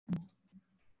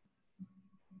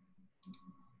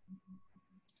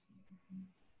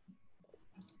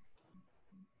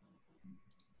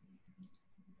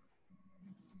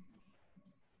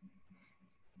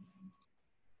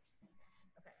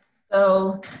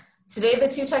So today the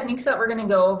two techniques that we're going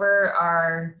to go over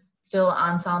are still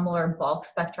ensemble or bulk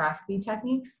spectroscopy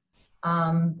techniques,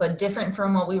 but different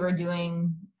from what we were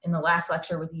doing in the last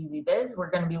lecture with UV vis. We're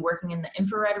going to be working in the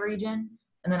infrared region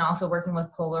and then also working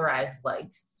with polarized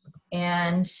light.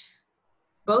 And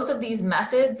both of these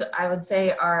methods, I would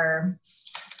say, are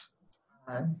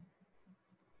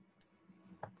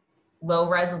low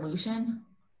resolution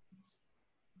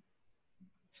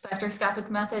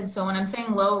spectroscopic methods. So when I'm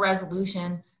saying low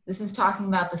resolution, this is talking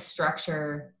about the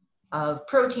structure of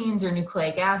proteins or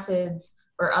nucleic acids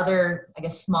or other, I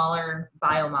guess, smaller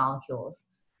biomolecules.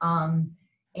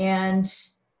 And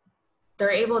they're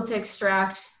able to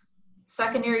extract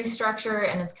secondary structure,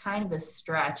 and it's kind of a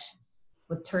stretch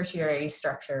with tertiary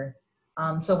structure.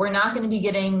 So we're not going to be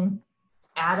getting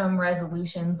atom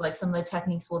resolutions like some of the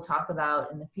techniques we'll talk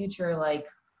about in the future, like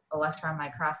electron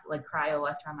microscopy, like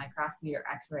cryo-electron microscopy or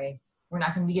X-ray. We're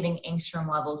not going to be getting angstrom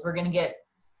levels. We're going to get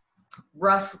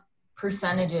rough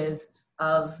percentages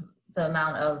of the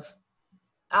amount of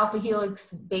alpha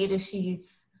helix, beta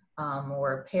sheets,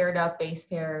 or paired up base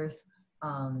pairs,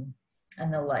 and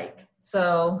the like.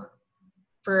 So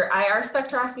for IR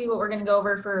spectroscopy, what we're going to go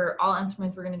over for all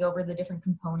instruments, we're going to go over the different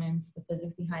components, the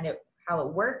physics behind it, how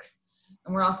it works.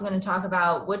 And we're also going to talk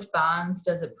about which bonds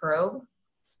does it probe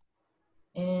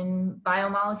in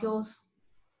biomolecules.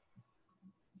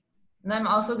 And I'm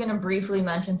also going to briefly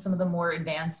mention some of the more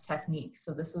advanced techniques.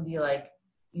 So this would be like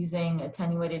using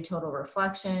attenuated total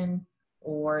reflection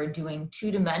or doing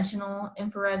two-dimensional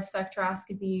infrared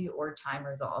spectroscopy or time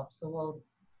resolve. So we'll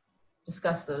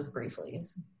discuss those briefly.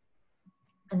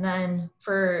 And then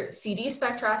for CD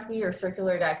spectroscopy or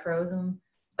circular dichroism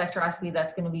spectroscopy,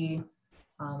 that's going to be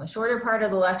a shorter part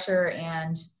of the lecture.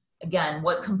 And again,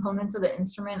 what components of the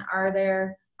instrument are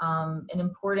there? An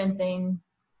important thing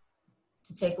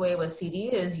to take away with CD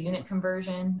is unit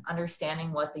conversion,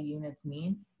 understanding what the units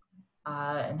mean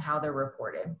and how they're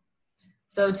reported.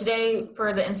 So today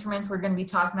for the instruments, we're going to be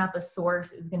talking about the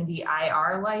source is going to be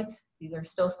IR light. These are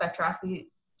still spectroscopy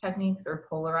techniques or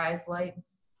polarized light.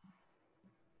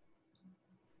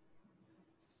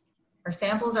 Our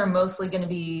samples are mostly going to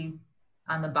be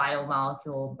on the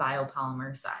biomolecule,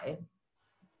 biopolymer side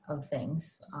of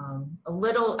things. A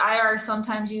little IR is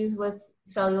sometimes used with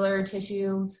cellular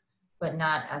tissues, but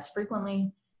not as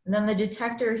frequently. And then the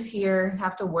detectors here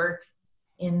have to work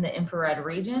in the infrared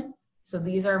region. So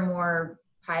these are more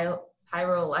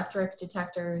pyroelectric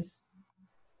detectors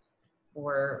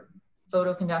or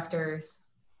photoconductors,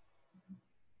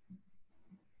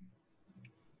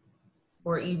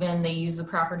 or even they use the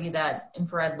property that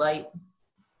infrared light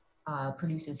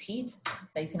produces heat.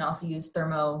 They can also use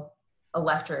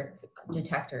thermoelectric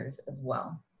detectors as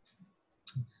well.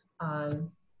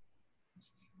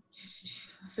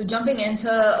 So jumping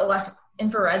into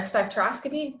infrared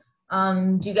spectroscopy,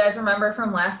 do you guys remember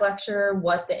from last lecture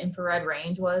what the infrared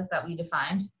range was that we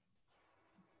defined?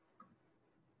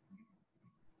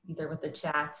 Either with the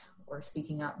chat or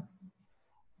speaking up.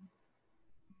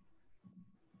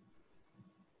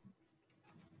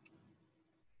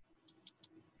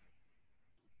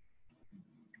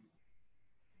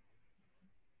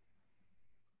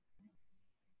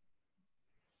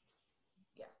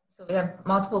 So we have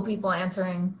multiple people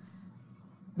answering,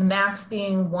 the max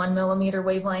being 1 millimeter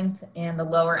wavelength and the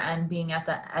lower end being at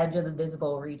the edge of the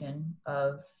visible region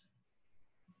of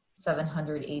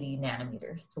 780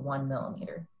 nanometers to 1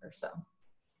 millimeter or so.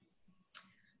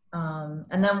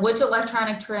 And then which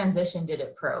electronic transition did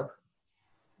it probe?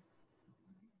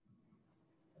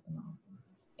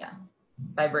 Yeah,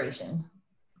 vibration.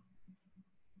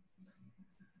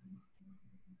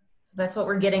 So that's what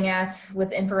we're getting at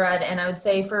with infrared. And I would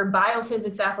say for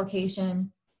biophysics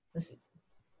application, this,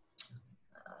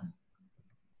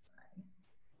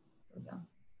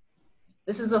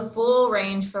 this is a full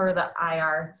range for the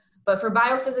IR, but for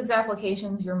biophysics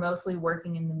applications, you're mostly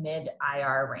working in the mid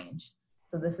IR range.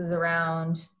 So this is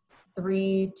around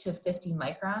 3 to 50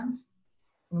 microns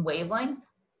in wavelength.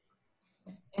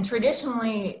 And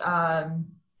traditionally,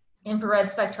 infrared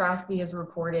spectroscopy is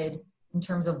reported in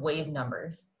terms of wave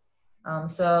numbers.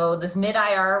 So this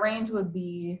mid-IR range would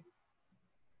be,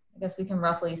 I guess we can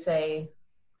roughly say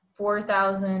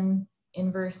 4,000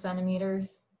 inverse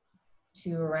centimeters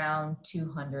to around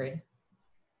 200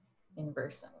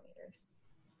 inverse centimeters.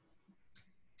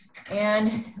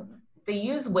 And they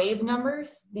use wave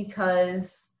numbers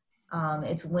because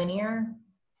it's linear.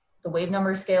 The wave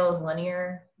number scale is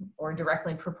linear or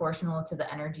directly proportional to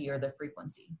the energy or the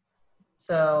frequency.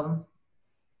 So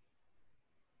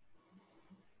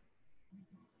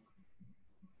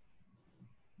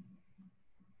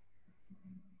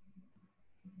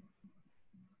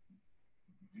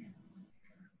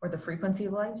or the frequency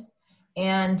of light.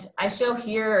 And I show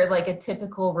here like a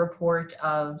typical report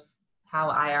of how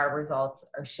IR results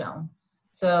are shown.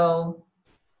 So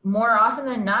more often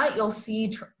than not, you'll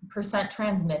see percent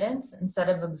transmittance instead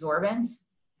of absorbance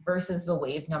versus the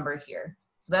wave number here.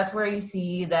 So that's where you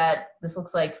see that this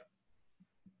looks like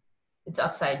it's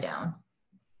upside down.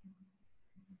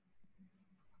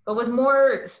 But with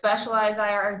more specialized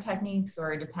IR techniques,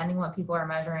 or depending what people are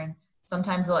measuring,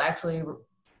 sometimes they'll actually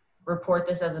report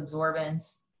this as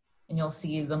absorbance, and you'll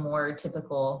see the more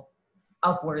typical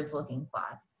upwards looking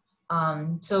plot.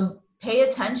 So pay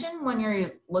attention when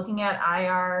you're looking at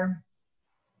IR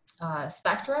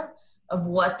spectra of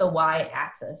what the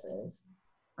y-axis is.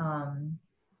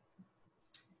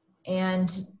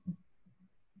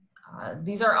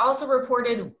 These are also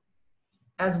reported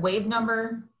as wave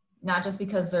number, not just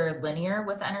because they're linear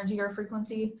with energy or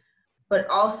frequency, but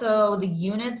also the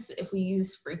units. If we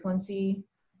use frequency,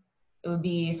 it would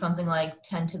be something like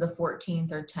 10 to the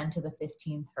 14th or 10 to the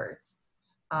 15th hertz.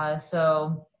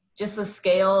 So just the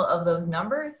scale of those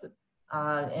numbers,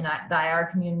 in the IR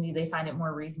community, they find it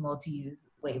more reasonable to use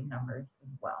wave numbers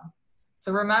as well.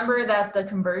 So remember that the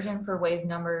conversion for wave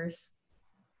numbers,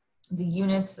 the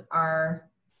units are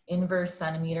inverse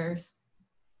centimeters.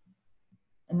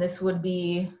 And this would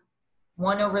be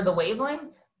 1 over the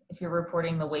wavelength, if you're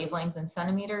reporting the wavelength in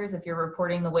centimeters. If you're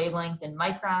reporting the wavelength in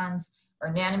microns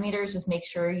or nanometers, just make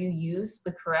sure you use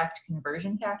the correct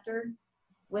conversion factor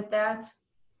with that.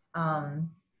 And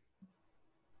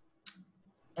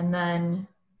then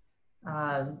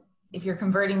if you're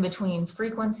converting between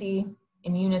frequency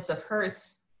in units of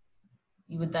hertz,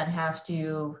 you would then have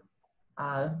to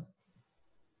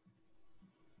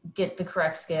get the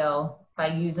correct scale by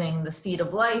using the speed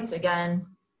of light, again,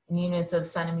 in units of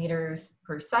centimeters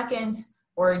per second,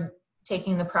 or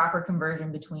taking the proper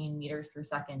conversion between meters per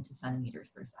second to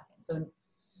centimeters per second. So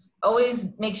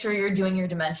always make sure you're doing your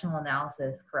dimensional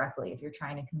analysis correctly if you're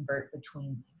trying to convert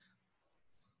between these.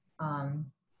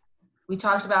 We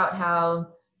talked about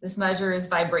how this measures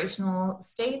vibrational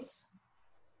states.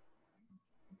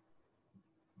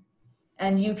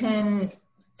 And you can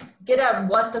get at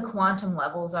what the quantum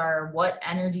levels are, what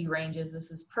energy ranges this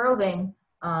is probing,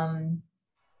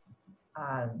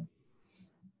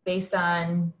 based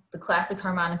on the classic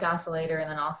harmonic oscillator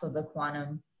and then also the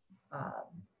quantum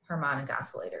harmonic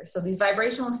oscillator. So these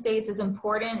vibrational states is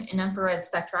important in infrared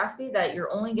spectroscopy, that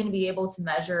you're only going to be able to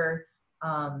measure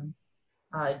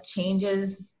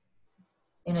changes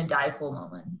in a dipole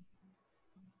moment.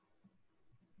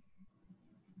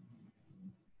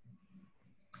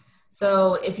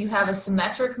 So if you have a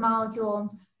symmetric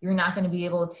molecule, you're not going to be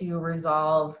able to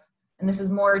resolve, and this is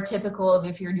more typical of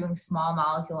if you're doing small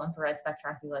molecule infrared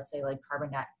spectroscopy, let's say like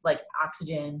like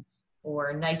oxygen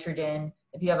or nitrogen.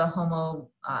 If you have a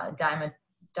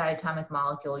diatomic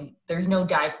molecule, there's no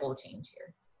dipole change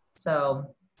here.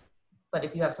 So, but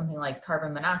if you have something like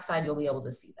carbon monoxide, you'll be able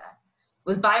to see that.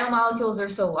 With biomolecules, they're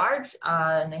so large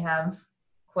and they have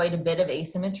quite a bit of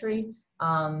asymmetry.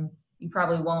 You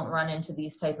probably won't run into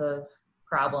these type of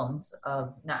problems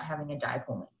of not having a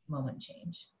dipole moment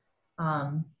change.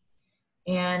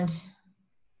 And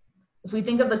if we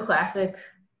think of the classic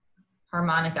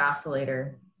harmonic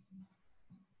oscillator,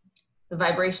 the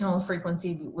vibrational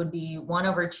frequency would be 1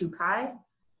 over 2 pi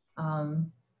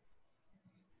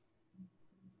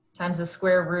times the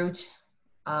square root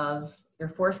of your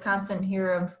force constant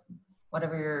here of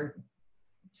whatever your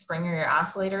spring or your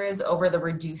oscillator is over the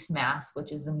reduced mass,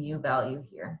 which is the mu value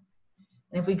here.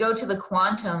 And if we go to the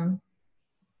quantum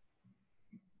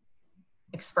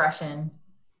expression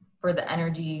for the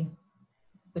energy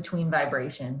between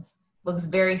vibrations, looks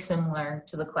very similar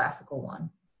to the classical one,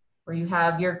 where you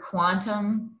have your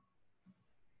quantum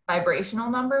vibrational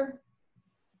number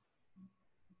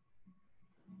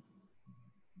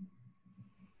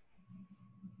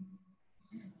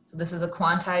So this is a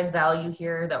quantized value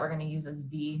here that we're going to use as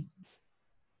V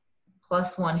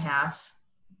plus 1/2.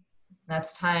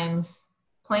 That's times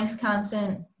Planck's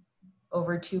constant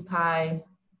over 2 pi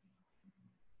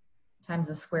times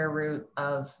the square root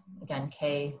of, again,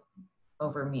 K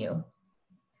over mu.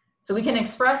 So we can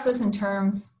express this in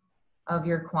terms of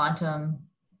your quantum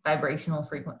vibrational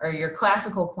frequency, or your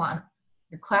classical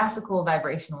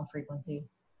vibrational frequency.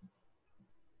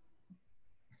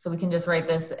 So we can just write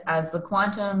this as the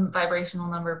quantum vibrational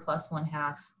number plus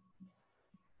 1/2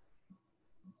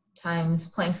 times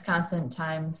Planck's constant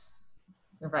times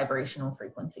your vibrational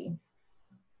frequency.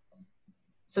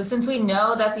 So since we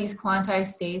know that these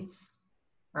quantized states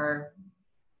are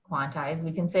quantized,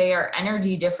 we can say our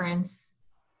energy difference,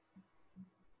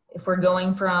 if we're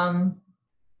going from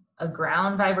a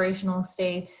ground vibrational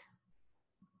state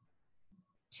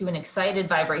to an excited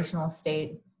vibrational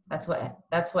state. That's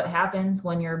what happens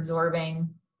when you're absorbing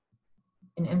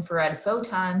an infrared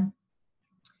photon.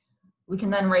 We can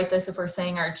then write this if we're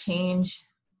saying our change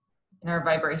in our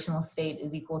vibrational state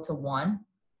is equal to 1.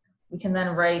 We can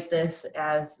then write this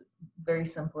as very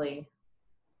simply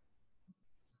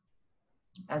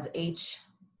as h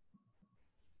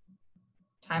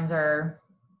times our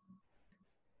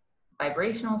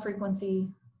vibrational frequency,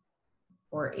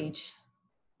 or h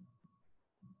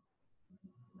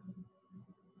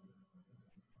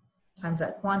times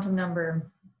that quantum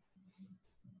number,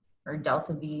 or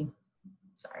delta V,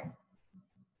 sorry,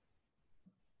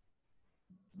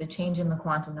 the change in the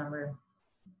quantum number,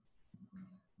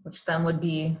 which then would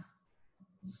be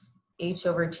h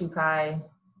over 2 pi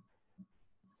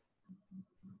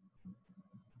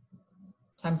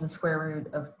times the square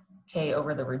root of k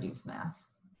over the reduced mass.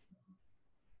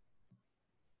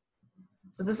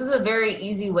 So this is a very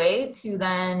easy way to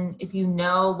then, if you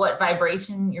know what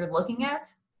vibration you're looking at,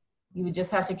 you would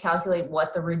just have to calculate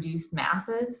what the reduced mass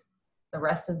is, the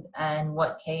rest of, and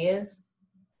what k is.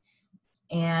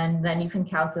 And then you can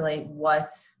calculate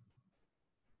what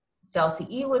delta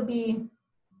E would be,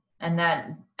 and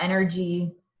that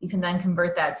energy, you can then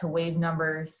convert that to wave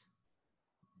numbers.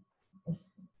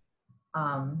 This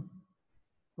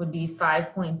would be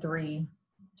 5.3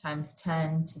 times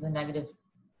 10 to the negative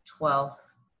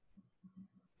 12th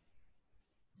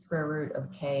square root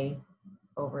of k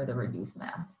over the reduced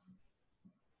mass.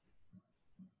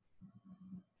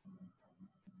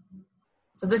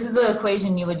 So this is the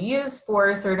equation you would use for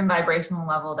a certain vibrational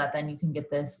level, that then you can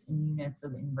get this in units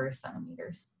of inverse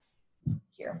centimeters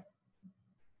here.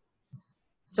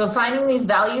 So finding these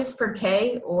values for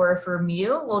K or for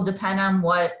mu will depend on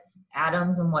what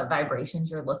atoms and what vibrations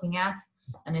you're looking at.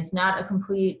 And it's not a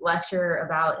complete lecture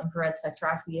about infrared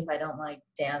spectroscopy if I don't like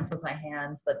dance with my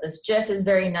hands, but this GIF is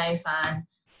very nice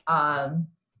on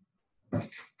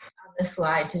this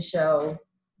slide to show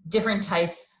different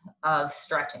types of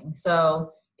stretching.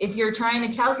 So if you're trying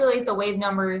to calculate the wave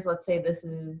numbers, let's say this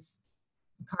is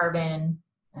carbon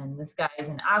and this guy is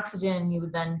an oxygen, you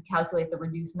would then calculate the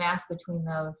reduced mass between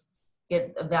those,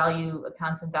 get a value, a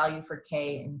constant value for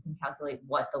K, and you can calculate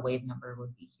what the wave number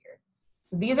would be here.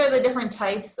 So these are the different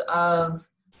types of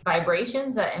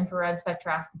vibrations that infrared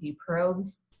spectroscopy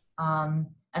probes, and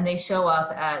they show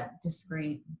up at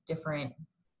discrete different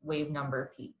wave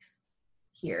number peaks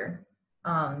here.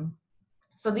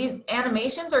 So these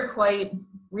animations are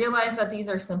realize that these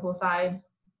are simplified,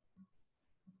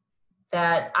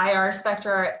 that IR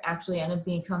spectra actually end up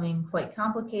becoming quite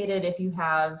complicated if you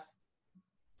have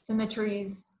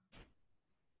symmetries.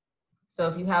 So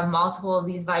if you have multiple of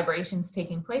these vibrations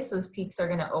taking place, those peaks are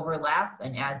going to overlap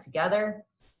and add together.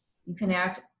 You can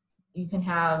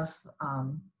have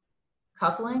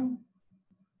coupling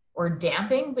or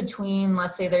damping between,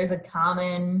 let's say there's a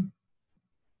common,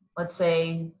 let's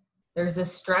say there's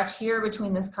this stretch here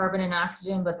between this carbon and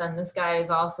oxygen, but then this guy is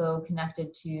also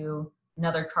connected to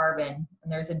another carbon,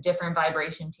 and there's a different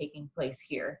vibration taking place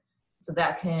here. So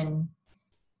that can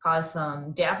cause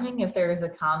some damping if there is a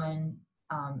common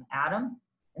atom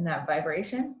in that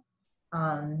vibration.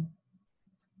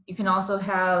 You can also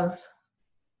have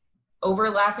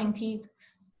overlapping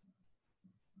peaks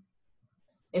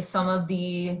if some of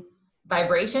the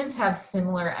vibrations have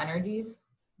similar energies.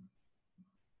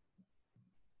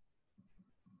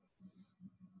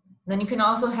 Then you can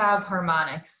also have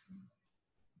harmonics.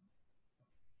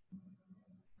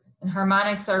 And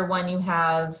harmonics are when you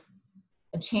have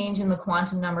a change in the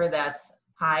quantum number that's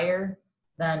higher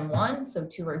than 1, so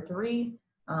 2 or 3.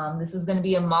 This is going to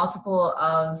be a multiple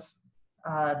of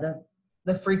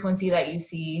the frequency that you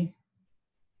see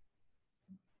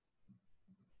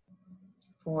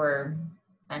for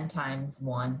n times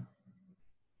 1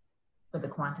 for the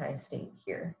quantized state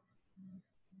here.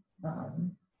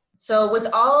 So with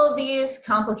all of these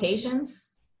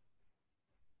complications,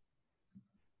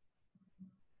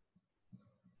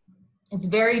 it's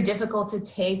very difficult to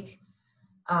take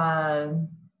an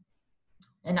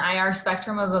IR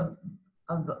spectrum of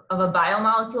a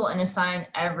biomolecule and assign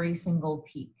every single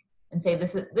peak and say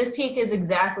this peak is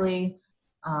exactly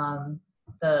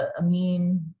the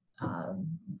amine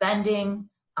bending.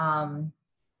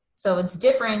 So it's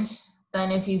different than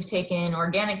if you've taken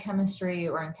organic chemistry,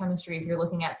 or in chemistry, if you're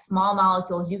looking at small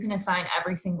molecules, you can assign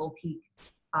every single peak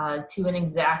to an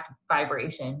exact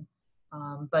vibration.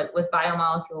 But with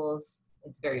biomolecules,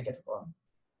 it's very difficult.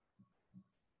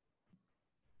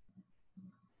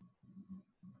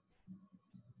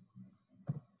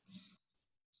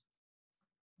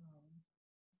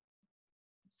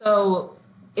 So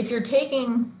if you're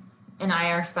taking an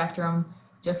IR spectrum,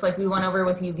 just like we went over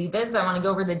with UV-Vis, I want to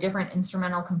go over the different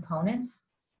instrumental components.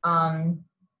 For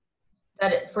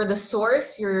the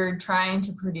source, you're trying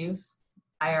to produce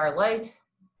IR light,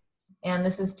 and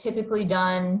this is typically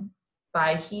done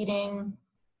by heating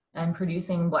and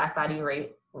producing black body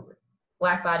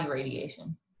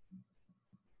radiation.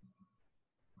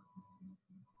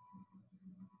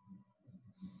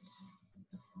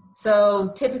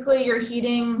 So typically you're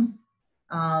heating,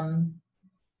 you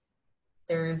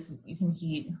can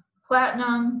heat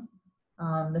platinum.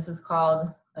 This is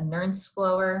called a Nernst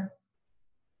glower.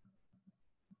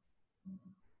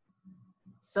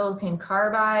 Silicon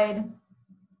carbide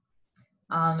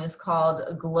is called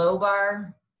a glow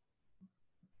bar.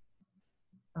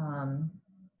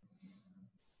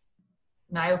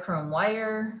 Niochrome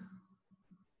wire.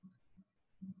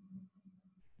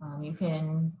 You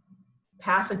can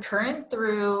pass a current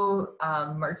through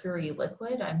mercury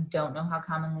liquid. I don't know how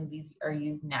commonly these are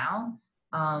used now,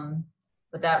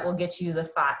 but that will get you the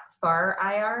far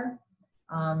IR.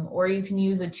 Or you can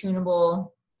use a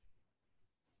tunable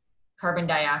carbon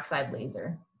dioxide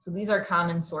laser. So these are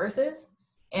common sources.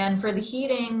 And for the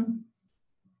heating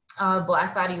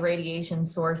black body radiation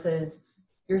sources,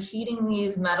 you're heating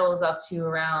these metals up to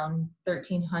around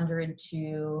 1300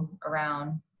 to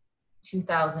around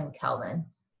 2000 Kelvin.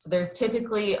 So there's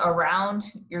typically around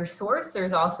your source,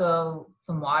 there's also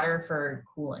some water for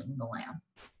cooling the lamp.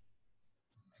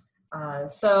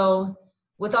 So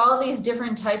with all these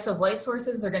different types of light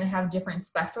sources, they're going to have different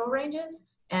spectral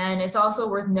ranges. And it's also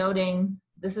worth noting,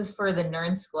 this is for the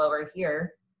Nernst glower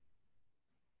here,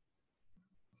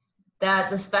 that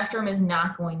the spectrum is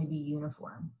not going to be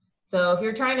uniform. So if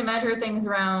you're trying to measure things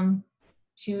around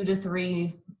 2,000 to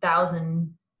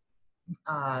 3,000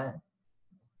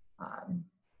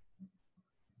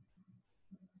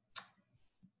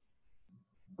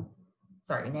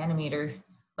 nanometers,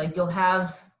 like you'll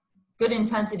have good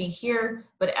intensity here,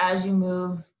 but as you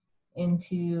move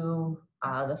into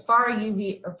the far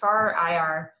UV or far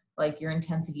IR, like your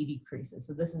intensity decreases.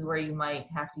 So this is where you might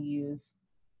have to use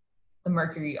the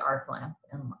mercury arc lamp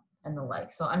and the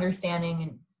like. So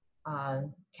understanding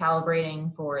and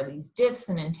calibrating for these dips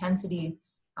and intensity,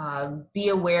 be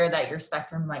aware that your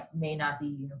spectrum may not be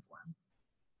uniform.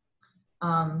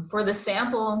 For the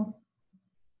sample,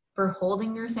 for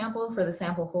holding your sample, for the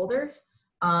sample holders,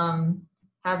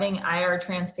 having IR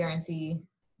transparency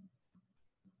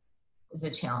is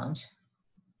a challenge.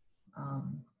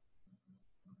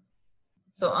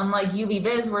 So unlike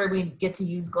UV-Vis where we get to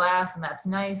use glass and that's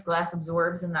nice, glass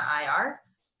absorbs in the IR.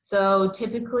 So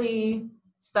typically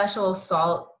special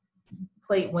salt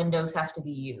plate windows have to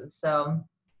be used. So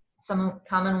some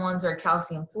common ones are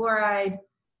calcium fluoride,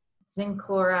 zinc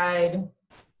chloride,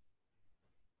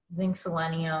 zinc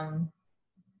selenium,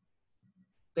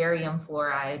 barium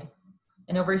fluoride.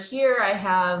 And over here I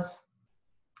have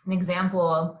an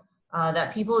example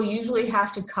that people usually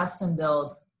have to custom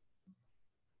build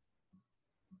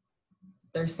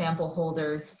their sample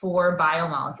holders for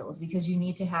biomolecules because you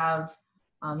need to have,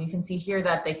 you can see here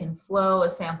that they can flow a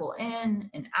sample in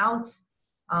and out.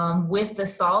 With the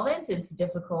solvent, it's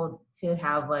difficult to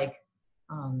have like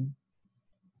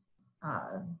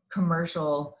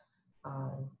commercial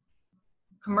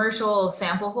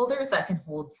sample holders that can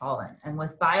hold solvent. And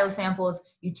with biosamples,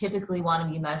 you typically want to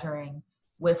be measuring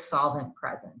with solvent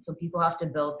present. So people have to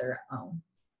build their own.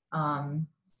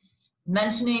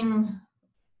 Mentioning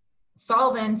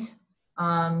solvent,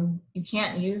 you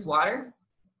can't use water.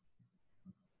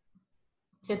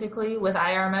 Typically with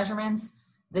IR measurements,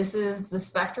 this is the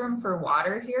spectrum for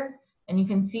water here. And you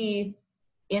can see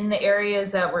in the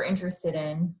areas that we're interested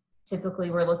in,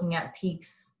 typically we're looking at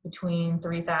peaks between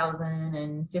 3,000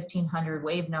 and 1,500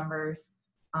 wave numbers,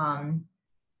 that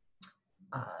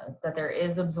there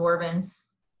is absorbance,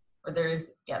 or there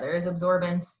is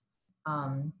absorbance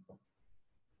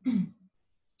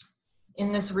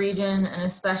in this region, and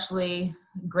especially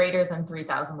greater than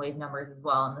 3,000 wave numbers as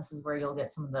well. And this is where you'll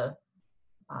get some of the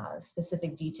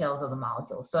specific details of the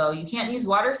molecule. So you can't use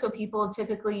water, so people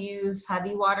typically use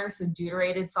heavy water, so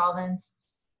deuterated solvents.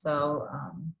 So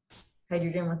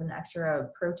hydrogen with an extra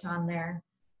proton there.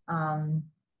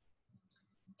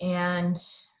 And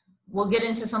we'll get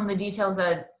into some of the details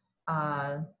that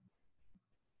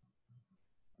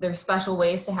there's special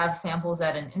ways to have samples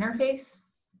at an interface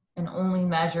and only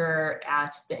measure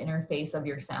at the interface of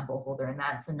your sample holder. And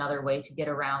that's another way to get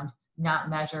around not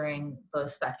measuring the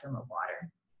spectrum of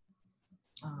water.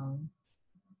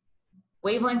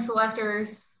 Wavelength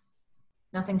selectors,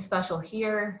 nothing special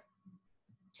here.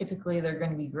 Typically they're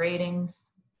going to be gratings.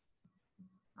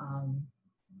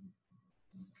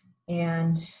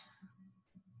 And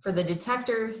for the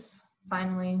detectors,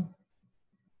 finally,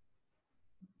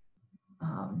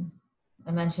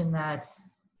 I mentioned that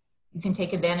you can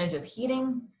take advantage of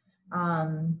heating.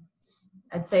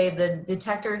 I'd say the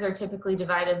detectors are typically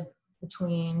divided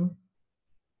between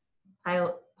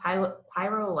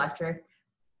pyroelectric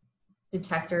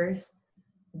detectors,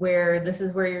 where this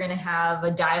is where you're going to have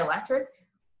a dielectric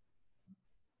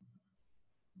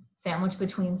sandwiched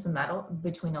between some metal,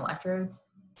 between electrodes.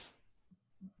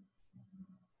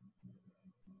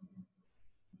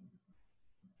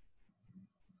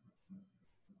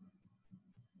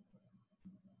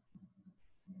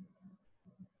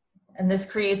 And this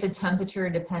creates a temperature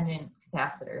dependent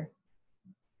capacitor.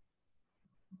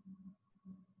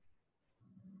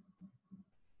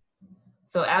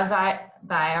 So as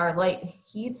the IR light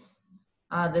heats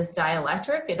this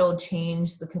dielectric, it'll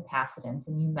change the capacitance,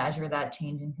 and you measure that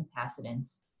change in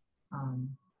capacitance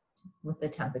with the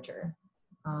temperature.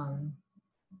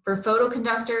 For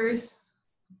photoconductors,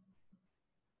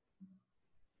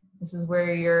 this is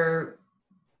where you're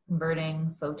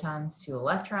converting photons to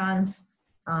electrons.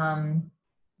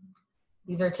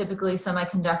 These are typically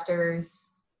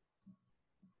semiconductors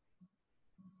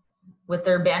with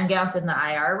their band gap in the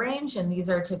IR range, and these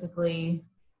are typically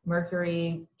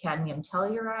mercury, cadmium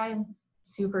telluride,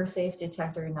 super safe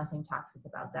detector, nothing toxic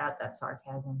about that, that's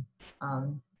sarcasm.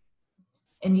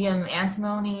 Indium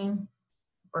antimony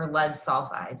or lead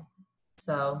sulfide.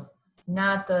 So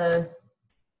not the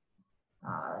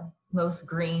most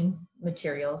green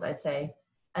materials, I'd say.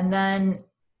 And then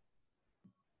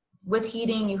with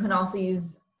heating, you can also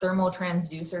use thermal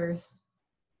transducers.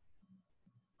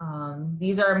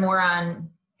 These are more on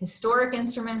historic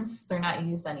instruments. They're not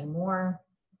used anymore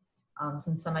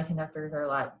since semiconductors are a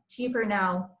lot cheaper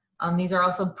now. These are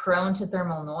also prone to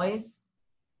thermal noise.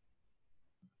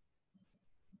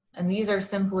 And these are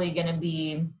simply going to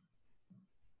be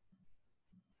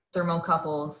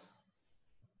thermocouples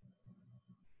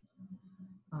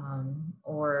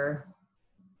or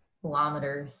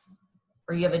coulometers,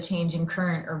 where you have a change in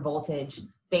current or voltage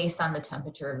based on the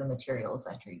temperature of the materials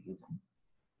that you're using.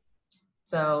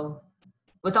 So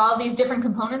with all these different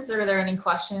components, are there any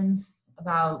questions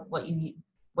about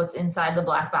what's inside the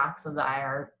black box of the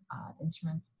IR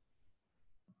instruments?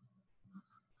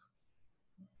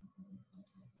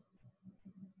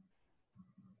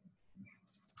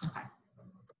 Okay.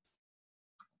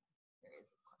 There is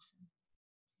a question.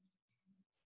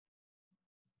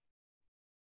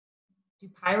 Do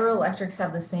pyroelectrics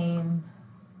have the same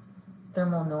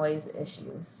thermal noise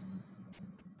issues?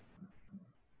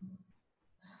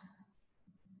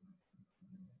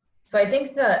 So I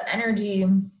think the energy,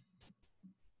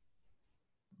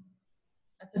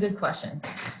 that's a good question.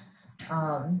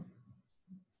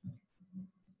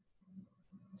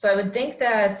 So I would think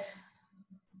that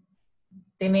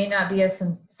they may not be as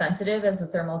sensitive as the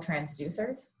thermal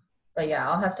transducers, but yeah,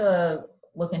 I'll have to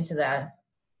look into that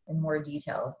in more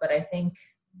detail. But I think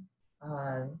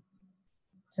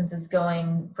since it's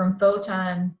going from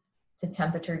photon to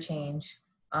temperature change,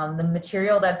 the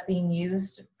material that's being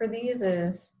used for these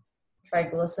is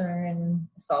triglycerin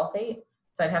sulfate.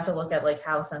 So I'd have to look at like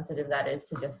how sensitive that is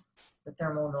to just the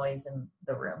thermal noise in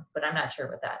the room, but I'm not sure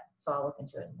with that. So I'll look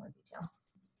into it in more detail.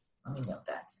 Let me note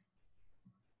that.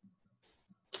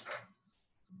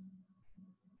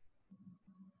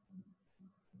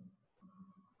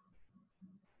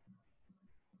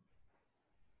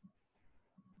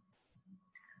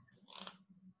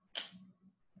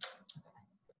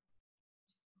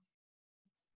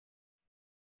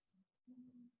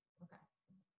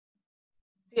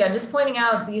 So yeah, just pointing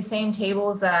out these same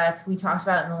tables that we talked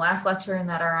about in the last lecture and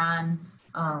that are on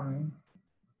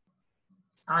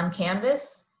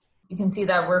Canvas. You can see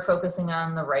that we're focusing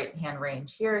on the right-hand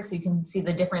range here. So you can see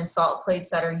the different salt plates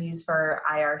that are used for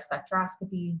IR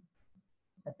spectroscopy.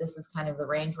 That this is kind of the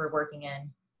range we're working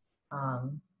in.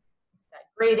 That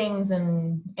gratings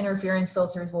and interference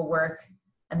filters will work.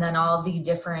 And then all the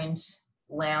different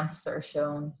lamps are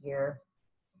shown here.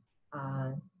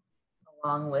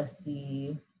 Along with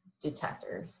the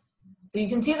detectors. So you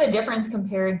can see the difference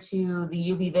compared to the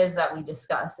UV vis that we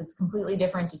discussed. It's completely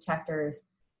different detectors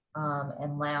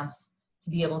and lamps to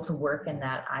be able to work in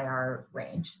that IR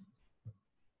range.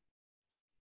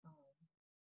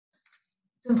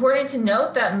 It's important to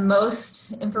note that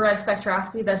most infrared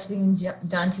spectroscopy that's being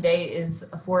done today is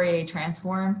a Fourier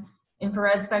transform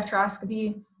infrared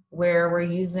spectroscopy, where we're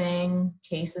using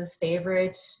Case's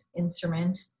favorite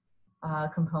instrument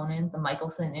component, the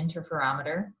Michelson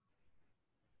interferometer.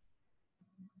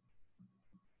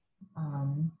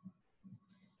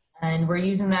 And we're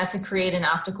using that to create an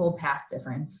optical path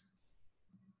difference.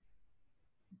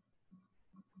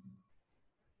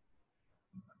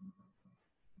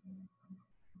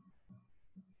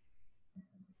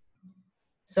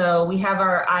 So we have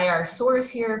our IR source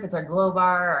here, if it's our glow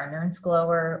bar, our Nernst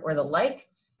glower, or the like,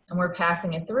 and we're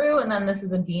passing it through, and then this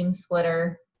is a beam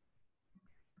splitter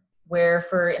where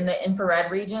in the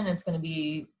infrared region, it's gonna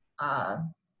be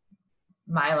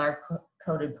mylar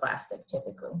coated plastic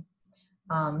typically.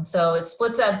 So it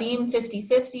splits that beam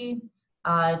 50-50.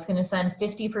 It's gonna send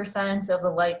 50% of the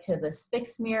light to this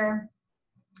fixed mirror.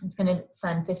 It's gonna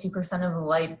send 50% of the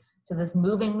light to this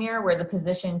moving mirror where the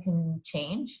position can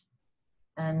change.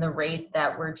 And the rate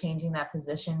that we're changing that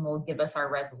position will give us our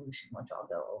resolution, which I'll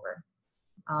go over.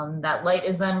 That light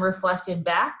is then reflected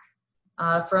back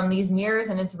from these mirrors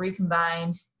and it's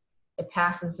recombined. It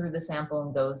passes through the sample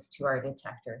and goes to our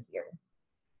detector here.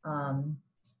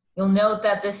 You'll note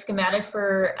that this schematic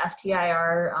for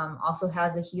FTIR also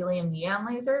has a helium neon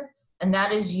laser, and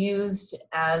that is used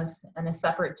as a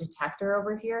separate detector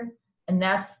over here, and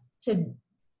that's to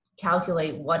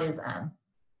calculate what is M.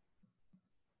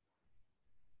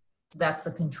 That's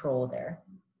the control there.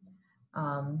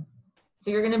 So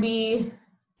you're going to be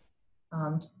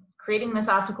creating this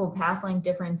optical path length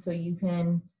difference so you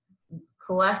can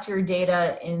collect your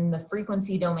data in the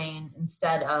frequency domain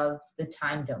instead of the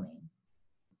time domain.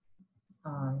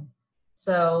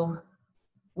 So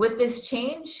with this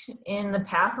change in the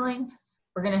path length,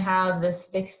 we're going to have this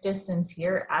fixed distance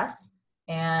here, F,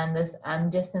 and this M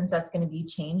distance that's going to be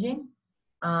changing.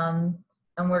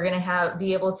 And we're going to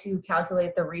be able to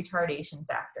calculate the retardation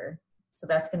factor. So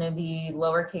that's going to be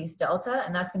lowercase delta,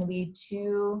 and that's going to be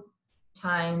 2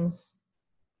 times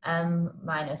M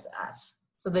minus F.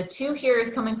 So the 2 here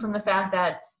is coming from the fact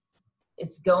that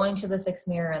it's going to the fixed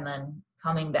mirror and then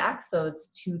coming back. So it's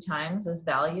 2 times this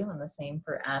value, and the same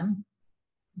for M.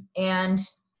 And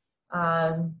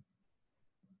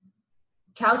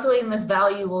calculating this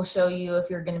value will show you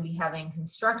if you're going to be having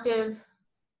constructive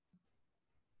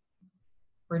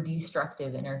or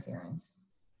destructive interference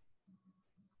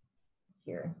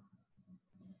here.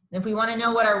 And if we want to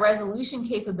know what our resolution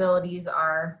capabilities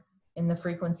are in the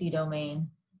frequency domain,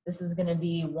 this is going to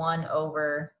be 1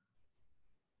 over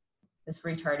this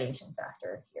retardation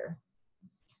factor here.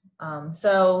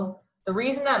 So the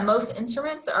reason that most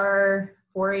instruments are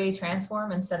Fourier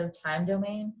transform instead of time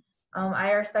domain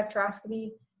IR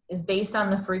spectroscopy is based on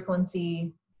the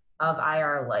frequency of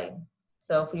IR light.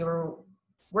 So if we were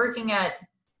working at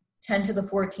 10 to the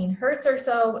 14 hertz or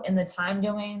so in the time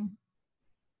domain,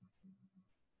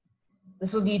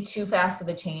 this would be too fast of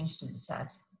a change to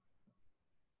detect.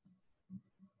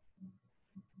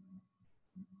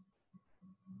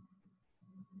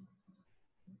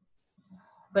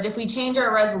 But if we change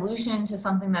our resolution to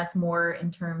something that's more in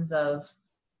terms of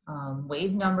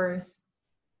wave numbers,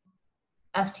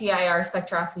 FTIR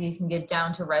spectroscopy can get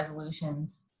down to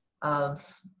resolutions of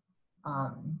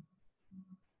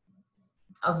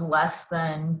less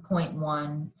than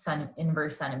 0.1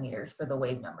 inverse centimeters for the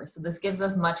wave number. So this gives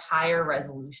us much higher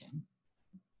resolution.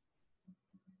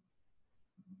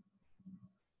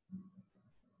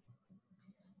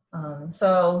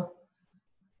 So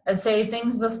I'd say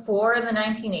things before the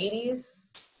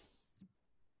 1980s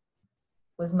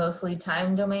was mostly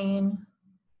time domain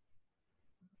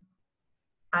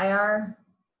IR.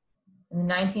 In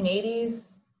the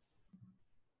 1980s,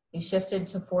 we shifted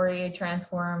to Fourier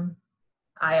transform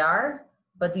IR,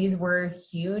 but these were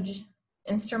huge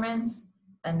instruments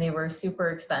and they were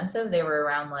super expensive. They were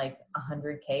around like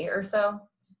 100K or so.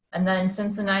 And then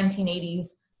since the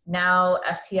 1980s, now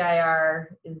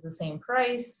FTIR is the same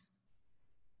price.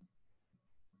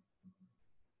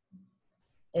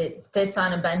 It fits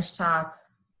on a benchtop,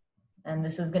 and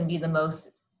this is going to be the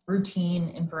most routine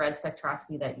infrared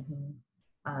spectroscopy that you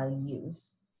can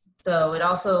use. So it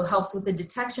also helps with the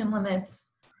detection limits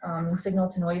and signal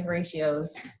to noise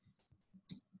ratios.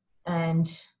 And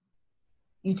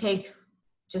you take,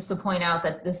 just to point out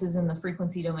that this is in the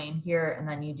frequency domain here, and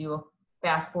then you do a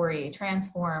fast Fourier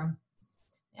transform,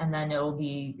 and then it will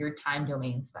be your time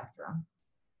domain spectrum.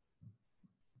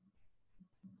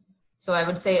 So I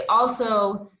would say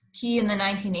also key in the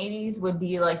 1980s would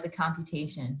be like the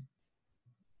computation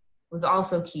was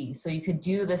also key. So you could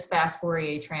do this fast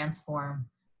Fourier transform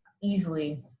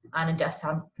easily on a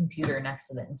desktop computer next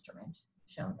to the instrument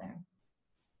shown there.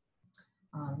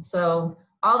 So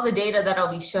all the data that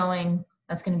I'll be showing,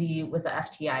 that's going to be with the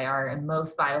FTIR, and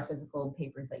most biophysical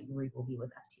papers that you read will be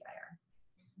with FTIR.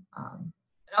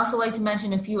 I'd also like to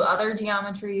mention a few other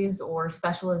geometries or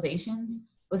specializations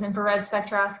with infrared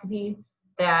spectroscopy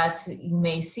that you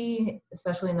may see,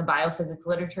 especially in the biophysics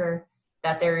literature,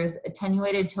 that there is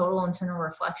attenuated total internal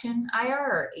reflection, IR,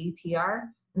 or ATR.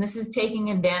 And this is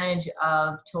taking advantage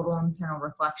of total internal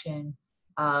reflection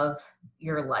of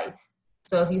your light.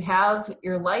 So if you have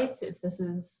your lights, if this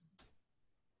is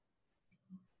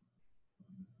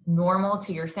normal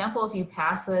to your sample, if you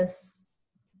pass this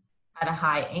at a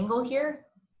high angle here,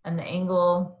 and the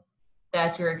angle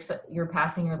that you're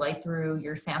passing your light through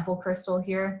your sample crystal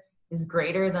here is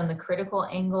greater than the critical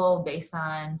angle based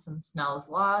on some Snell's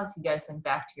law, if you guys think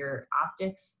back to your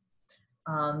optics,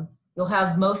 you'll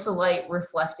have most of the light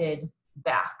reflected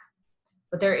back.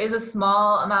 But there is a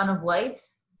small amount of light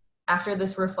after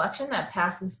this reflection that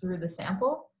passes through the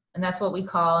sample, and that's what we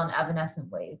call an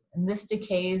evanescent wave. And this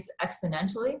decays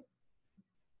exponentially.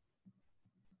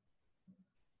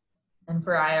 And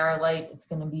for IR light, it's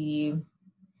going to be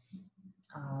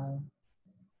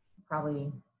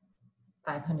probably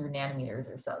 500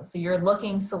 nanometers or so. So you're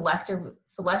looking selectively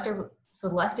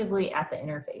at the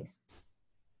interface.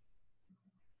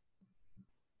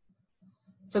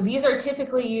 So these are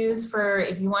typically used for,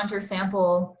 if you want your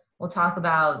sample, we'll talk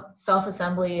about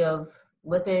self-assembly of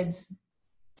lipids.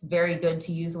 It's very good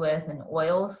to use with, and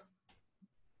oils,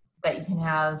 that you can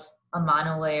have a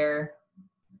monolayer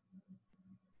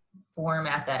form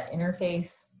at that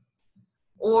interface.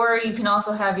 Or you can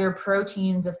also have your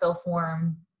proteins, if they'll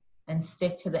form and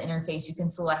stick to the interface, you can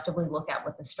selectively look at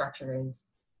what the structure is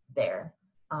there.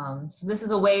 So this is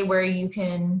a way where you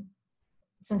can,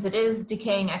 since it is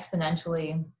decaying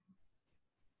exponentially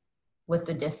with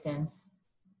the distance,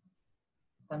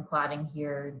 I'm plotting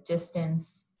here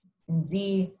distance in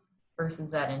Z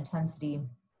versus that intensity.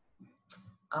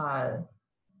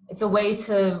 It's a way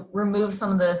to remove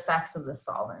some of the effects of the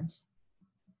solvent.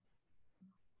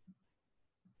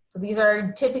 So these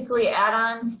are typically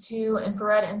add-ons to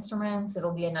infrared instruments.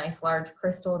 It'll be a nice large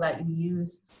crystal that you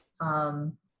use.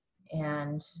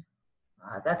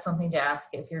 That's something to ask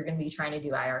if you're going to be trying to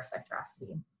do IR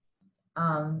spectroscopy.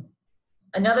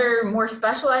 Another more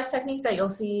specialized technique that you'll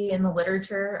see in the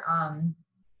literature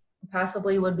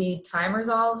possibly would be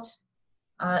time-resolved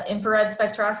infrared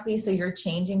spectroscopy. So you're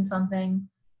changing something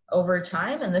over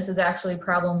time, and this is actually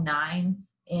problem 9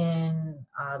 in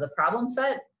the problem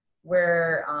set,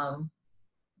 where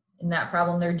in that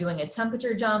problem they're doing a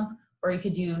temperature jump, or you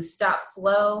could do stop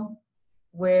flow,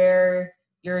 where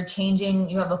you're changing,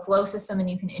 you have a flow system and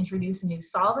you can introduce a new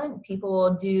solvent. People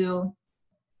will do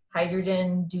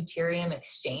hydrogen deuterium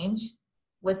exchange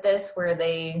with this, where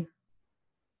they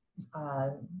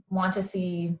want to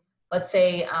see, let's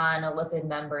say on a lipid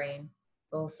membrane,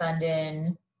 they'll send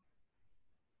in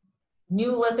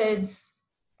new lipids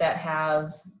that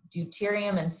have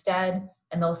deuterium instead,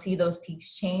 and they'll see those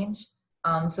peaks change.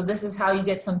 So this is how you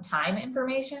get some time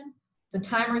information. So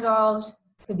time resolved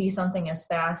could be something as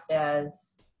fast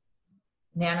as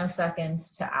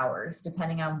nanoseconds to hours,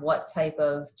 depending on what type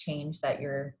of change that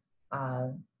you're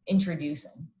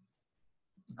introducing.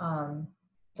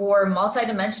 For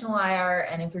multidimensional IR,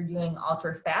 and if you're doing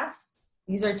ultra fast,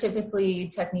 these are typically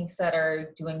techniques that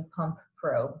are doing pump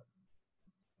probe.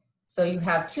 So you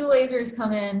have 2 lasers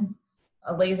come in,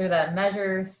 a laser that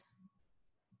measures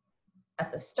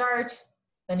at the start,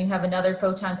 then you have another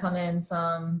photon come in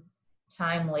some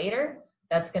time later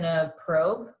that's going to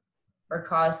probe or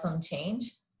cause some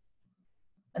change.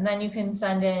 And then you can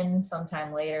send in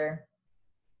sometime later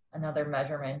another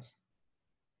measurement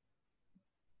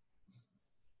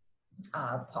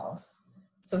pulse.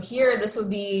 So here, this would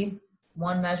be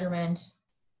one measurement.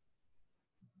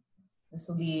 This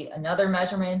will be another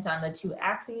measurement on the 2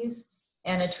 axes,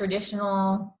 and a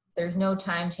traditional, there's no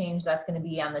time change, that's going to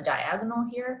be on the diagonal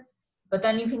here. But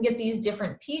then you can get these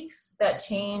different peaks that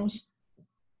change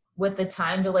with the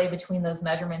time delay between those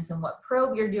measurements and what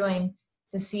probe you're doing,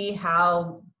 to see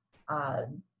how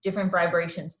different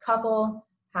vibrations couple,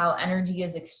 how energy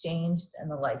is exchanged, and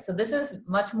the like. So this is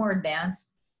much more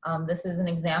advanced. This is an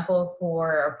example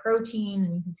for a protein,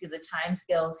 and you can see the time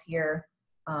scales here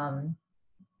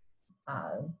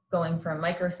going from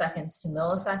microseconds to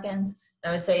milliseconds. And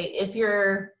I would say if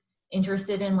you're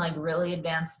interested in like really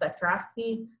advanced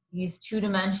spectroscopy, these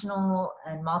 2-dimensional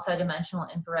and multi-dimensional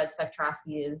infrared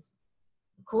spectroscopy is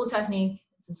a cool technique.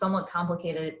 It's a somewhat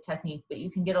complicated technique, but you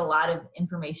can get a lot of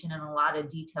information and a lot of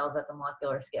details at the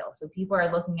molecular scale. So people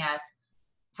are looking at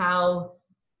how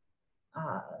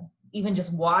even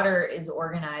just water is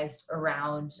organized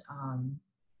around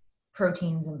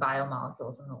proteins and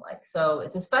biomolecules and the like. So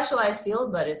it's a specialized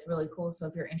field, but it's really cool. So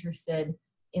if you're interested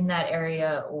in that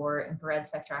area or infrared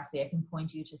spectroscopy, I can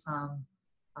point you to some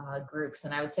groups.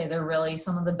 And I would say they're really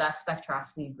some of the best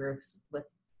spectroscopy groups with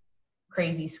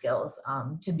crazy skills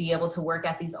to be able to work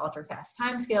at these ultra fast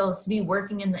time scales, to be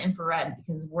working in the infrared,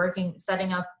 because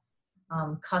setting up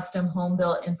custom home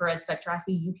built infrared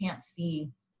spectroscopy, you can't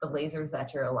see the lasers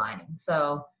that you're aligning.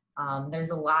 So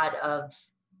there's a lot of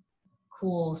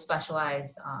cool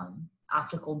specialized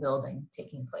optical building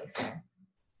taking place there.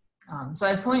 So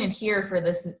I pointed here for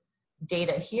this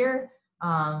data here.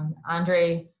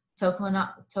 Andrei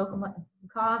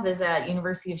Tokamakov is at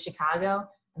University of Chicago,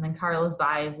 and then Carlos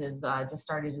Baez is just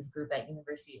started his group at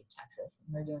University of Texas,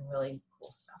 and they're doing really cool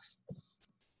stuff.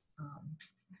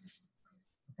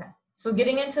 Okay, so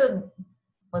getting into,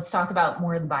 let's talk about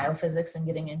more of the biophysics and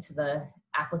getting into the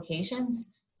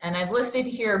applications. And I've listed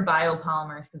here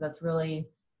biopolymers because that's really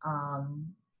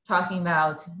talking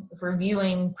about if we're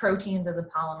viewing proteins as a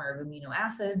polymer of amino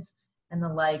acids and the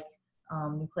like,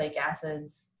 nucleic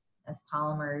acids as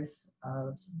polymers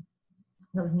of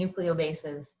those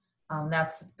nucleobases.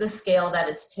 That's the scale that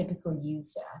it's typically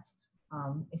used at,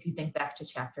 if you think back to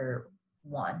chapter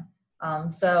 1.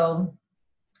 So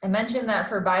I mentioned that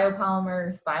for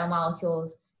biopolymers, biomolecules,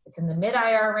 it's in the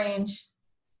mid-IR range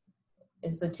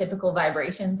is the typical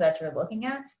vibrations that you're looking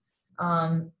at.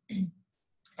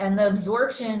 And the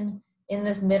absorption in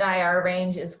this mid-IR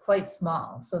range is quite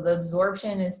small. So the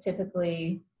absorption is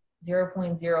typically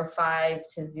 0.05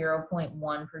 to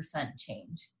 0.1%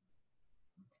 change.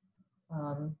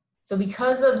 So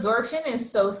because the absorption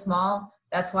is so small,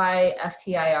 that's why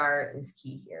FTIR is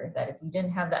key here, that if you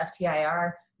didn't have the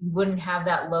FTIR, you wouldn't have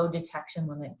that low detection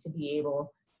limit to be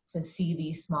able to see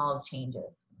these small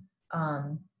changes.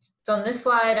 So on this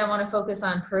slide, I want to focus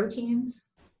on proteins.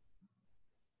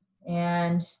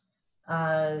 And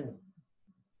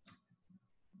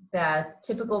that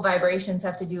typical vibrations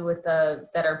have to do with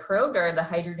that are probed are the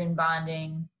hydrogen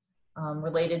bonding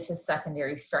related to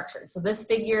secondary structures. So this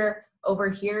figure over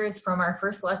here is from our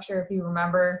first lecture, if you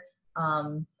remember,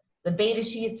 the beta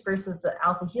sheets versus the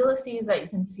alpha helices that you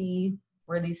can see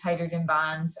where these hydrogen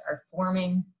bonds are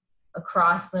forming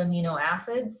across the amino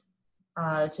acids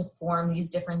to form these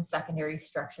different secondary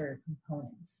structure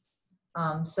components.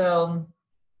 So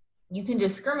you can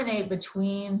discriminate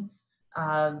between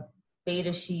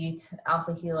beta sheet,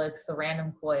 alpha helix, the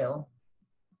random coil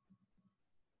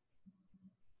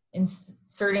in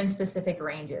certain specific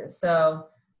ranges. So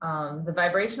the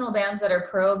vibrational bands that are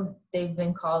probed, they've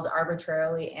been called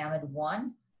arbitrarily amide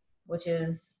 1, which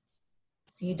is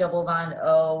C double bond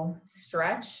O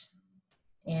stretch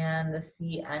and the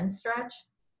CN stretch.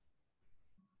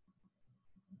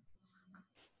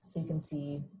 So you can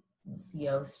see the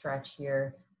CO stretch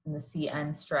here and the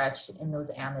CN stretch in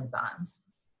those amide bonds.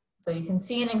 So you can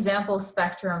see an example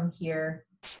spectrum here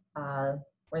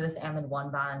where this amide 1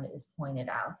 bond is pointed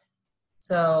out.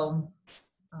 So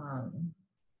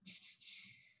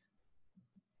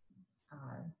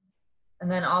and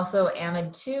then also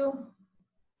amide 2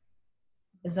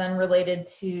 is then related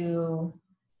to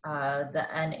the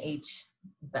NH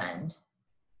bend.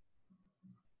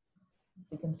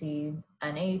 So you can see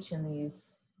NH and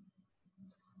these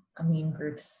amine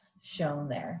groups shown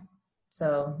there.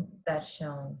 So that's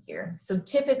shown here. So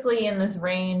typically in this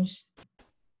range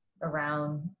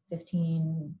around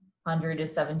 1500 to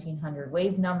 1700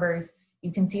 wave numbers,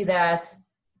 you can see that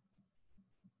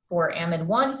for amide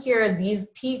 1 here, these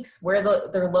peaks where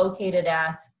they're located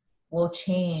at will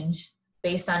change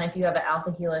based on if you have an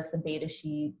alpha helix, a beta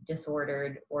sheet,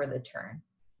 disordered, or the turn.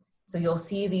 So you'll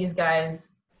see these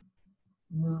guys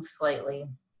move slightly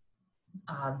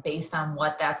based on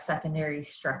what that secondary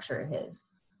structure is.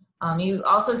 You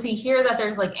also see here that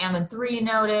there's like amide 3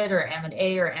 noted, or amide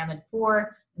A, or amide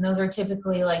 4, and those are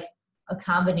typically like a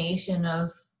combination of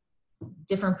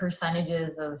different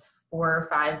percentages of 4 or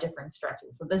 5 different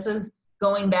stretches. So this is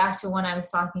going back to when I was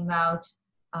talking about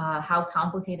how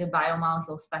complicated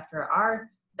biomolecule spectra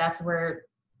are. That's where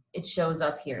it shows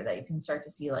up here, that you can start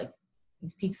to see like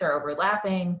these peaks are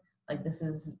overlapping. Like this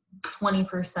is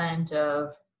 20%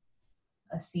 of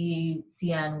a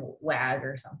CN WAG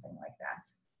or something like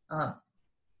that.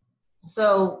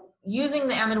 So using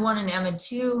the amide 1 and amide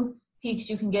 2 peaks,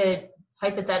 you can get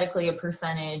hypothetically a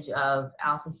percentage of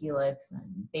alpha helix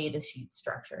and beta sheet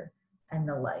structure and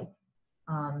the like.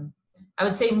 I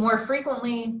would say more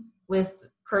frequently with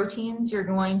proteins, you're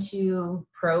going to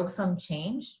probe some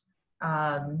change.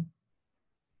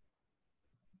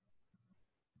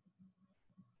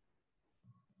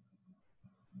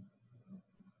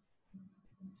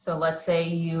 So let's say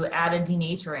you add a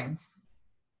denaturant,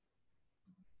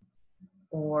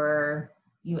 or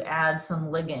you add some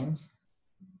ligand,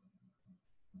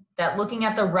 that looking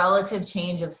at the relative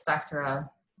change of spectra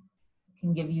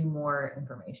can give you more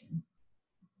information.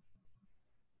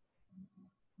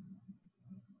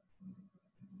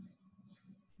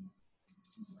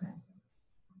 Okay.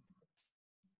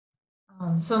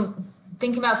 So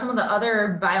thinking about some of the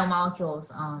other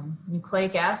biomolecules,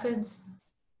 nucleic acids.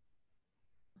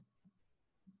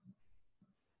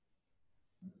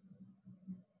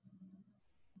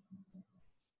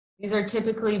 These are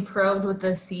typically probed with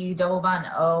the C double bond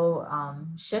O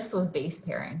shifts with base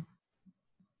pairing.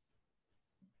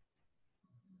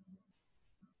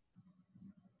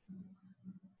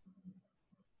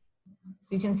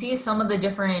 So you can see some of the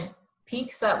different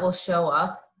peaks that will show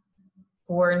up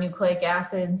for nucleic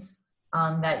acids,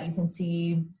 that you can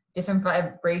see different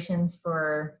vibrations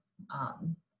for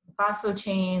the phospho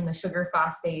chain, the sugar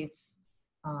phosphates,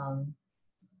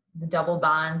 the double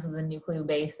bonds of the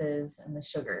nucleobases and the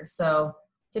sugars. So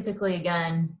typically,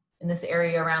 again, in this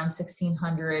area around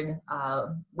 1600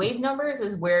 wave numbers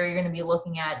is where you're going to be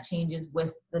looking at changes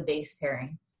with the base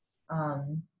pairing.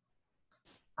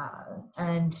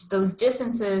 And those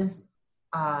distances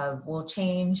will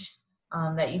change,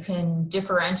 that you can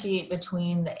differentiate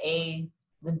between the A,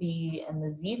 the B, and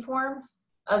the Z forms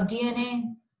of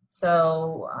DNA.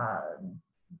 So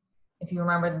if you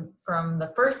remember from the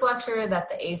first lecture that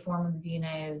the A form of the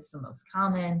DNA is the most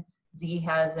common, Z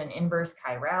has an inverse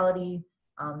chirality,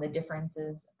 the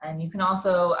differences, and you can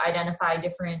also identify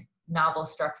different novel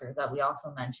structures that we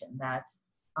also mentioned, that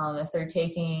if they're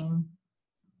taking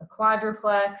a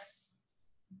quadruplex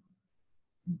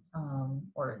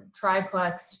or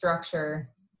triplex structure,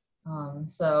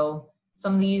 so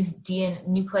some of these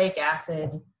nucleic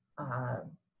acid,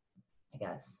 I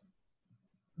guess,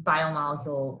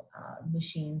 biomolecule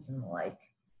machines and the like.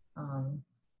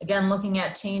 Again, looking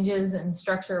at changes in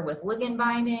structure with ligand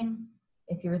binding,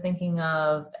 if you're thinking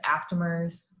of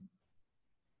aptamers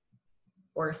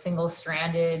or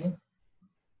single-stranded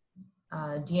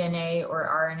DNA or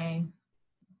RNA,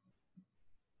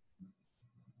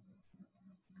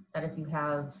 that if you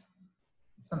have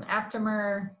some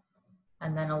aptamer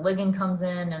and then a ligand comes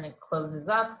in and it closes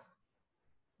up,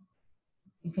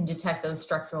 you can detect those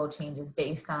structural changes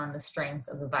based on the strength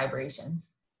of the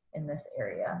vibrations in this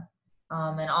area.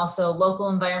 And also local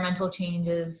environmental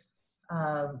changes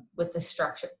with the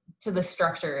structure, to the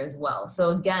structure as well. So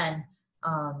again,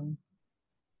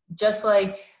 just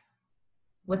like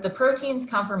with the proteins,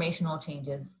 conformational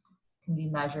changes can be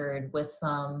measured with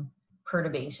some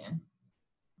perturbation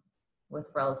with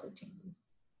relative changes.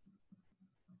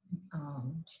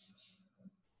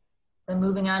 Then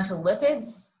moving on to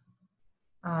lipids.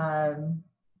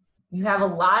 You have a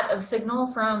lot of signal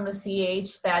from the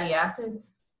CH fatty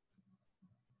acids,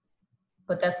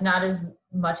 but that's not as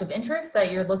much of interest,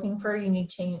 that you're looking for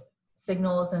unique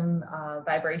signals and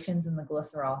vibrations in the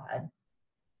glycerol head.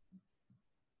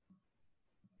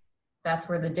 That's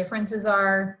where the differences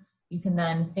are. You can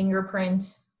then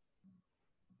fingerprint.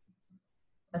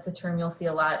 That's a term you'll see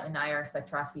a lot in IR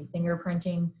spectroscopy,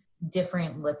 fingerprinting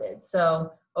different lipids.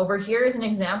 So over here is an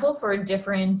example for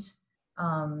different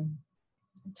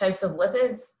types of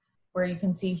lipids, where you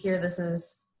can see here, this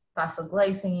is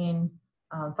phosphoglycine,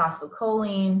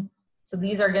 phosphocholine. So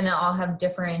these are going to all have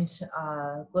different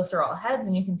glycerol heads,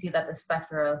 and you can see that the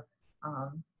spectra,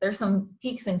 there's some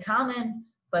peaks in common,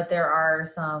 but there are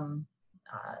some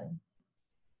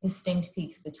distinct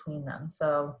peaks between them.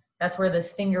 So that's where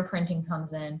this fingerprinting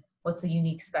comes in. What's the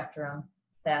unique spectrum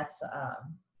that's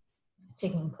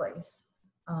taking place?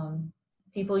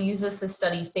 People use this to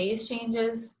study phase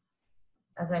changes.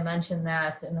 As I mentioned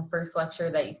that in the first lecture,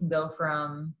 that you can go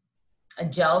from a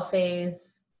gel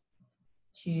phase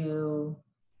to,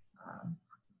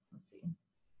 let's see,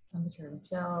 temperature of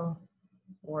gel,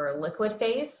 or a liquid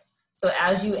phase. So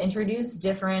as you introduce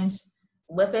different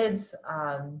lipids,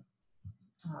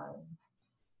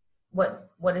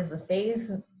 what is the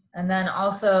phase? And then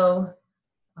also,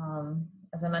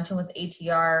 as I mentioned with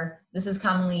ATR, this is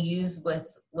commonly used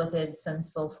with lipids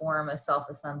since they'll form a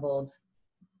self-assembled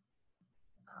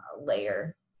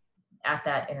layer at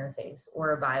that interface,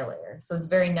 or a bilayer. So it's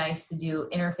very nice to do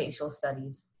interfacial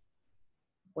studies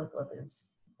with lipids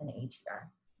and ATR.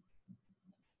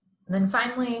 And then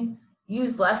finally,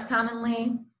 used less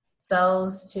commonly,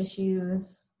 cells,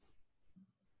 tissues,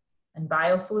 and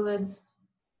biofluids.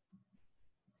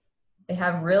 They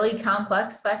have really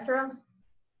complex spectra.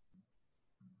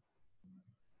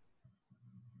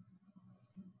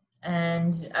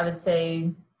 And I would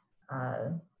say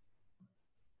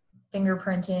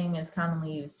fingerprinting is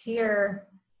commonly used here,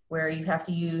 where you have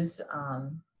to use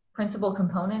principal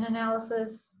component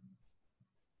analysis.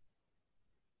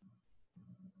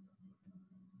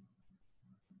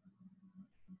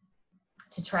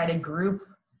 To try to group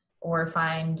or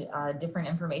find different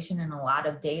information in a lot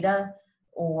of data,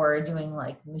 or doing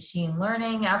like machine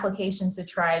learning applications to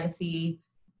try to see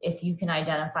if you can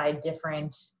identify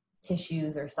different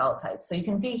tissues or cell types. So you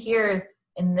can see here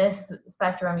in this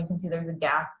spectrum, you can see there's a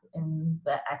gap in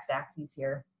the x-axis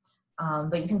here.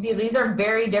 But you can see these are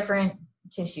very different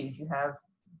tissues. You have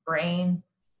brain,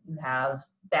 you have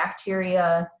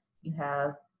bacteria, you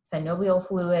have synovial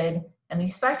fluid, and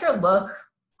these spectra look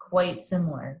quite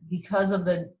similar because of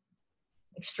the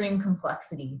extreme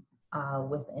complexity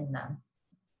within them.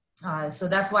 So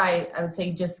that's why I would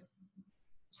say just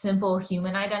simple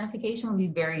human identification would be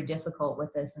very difficult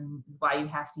with this, and is why you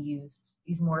have to use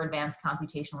these more advanced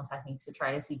computational techniques to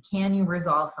try to see, can you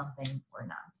resolve something or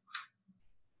not?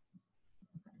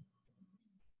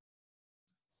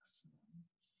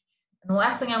 And the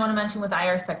last thing I want to mention with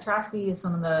IR spectroscopy is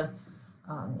some of the,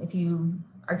 if you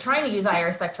are trying to use IR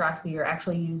spectroscopy or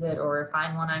actually use it or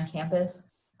find one on campus,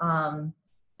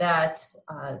 that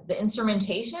the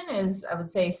instrumentation is, I would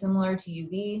say, similar to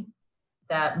UV,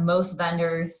 that most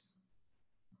vendors,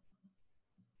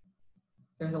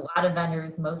 there's a lot of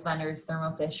vendors, most vendors,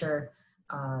 Thermo Fisher,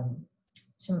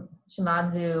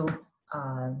 Shimadzu,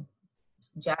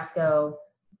 Jasco,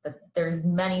 but there's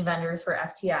many vendors for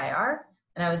FTIR.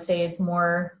 And I would say it's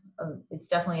more, it's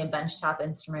definitely a benchtop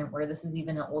instrument where this is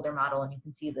even an older model, and you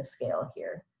can see the scale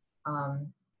here.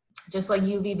 Just like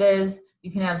UV Vis,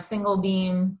 you can have single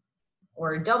beam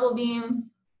or double beam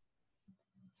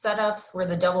setups where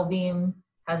the double beam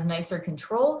has nicer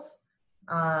controls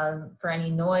for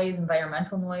any noise,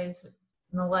 environmental noise,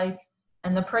 and the like.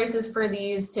 And the prices for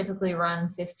these typically run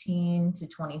 $15,000 to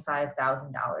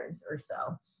 $25,000 or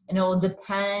so. And it will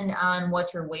depend on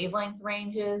what your wavelength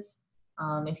range is.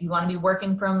 If you want to be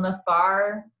working from the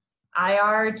far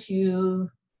IR to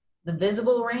the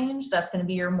visible range, that's going to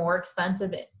be your more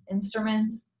expensive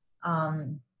instruments.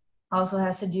 Also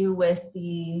has to do with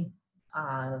the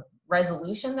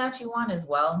resolution that you want as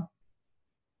well.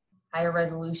 Higher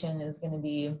resolution is going to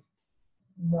be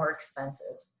more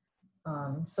expensive.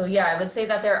 So yeah, I would say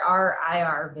that there are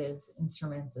IR Viz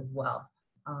instruments as well.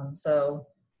 And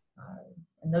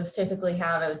those typically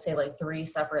have, I would say, like 3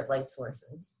 separate light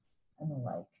sources and the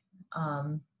like.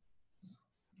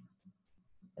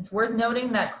 It's worth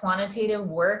noting that quantitative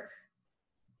work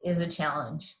is a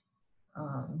challenge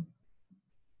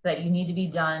that you need to be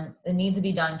done, it needs to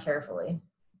be done carefully.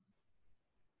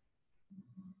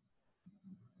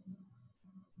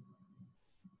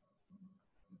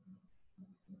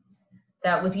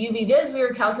 That with UV Vis, we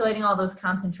were calculating all those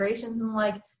concentrations and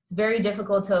like, it's very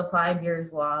difficult to apply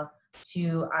Beer's law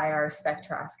to IR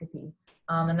spectroscopy.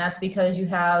 And that's because you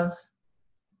have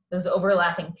those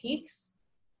overlapping peaks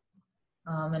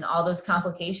and all those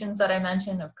complications that I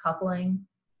mentioned of coupling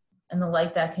and the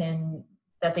like that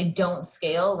they don't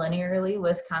scale linearly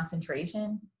with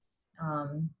concentration.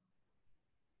 And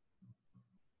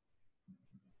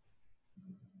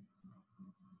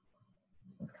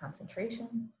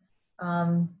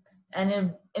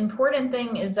an important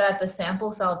thing is that the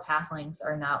sample cell path lengths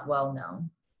are not well known.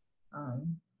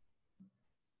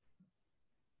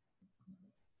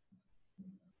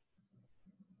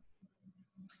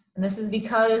 And this is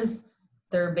because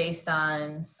they're based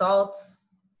on salts.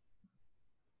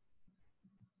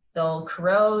 They'll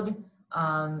corrode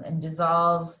and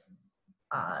dissolve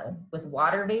with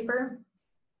water vapor.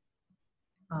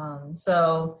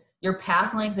 So your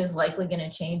path length is likely going to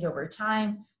change over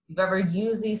time. If you've ever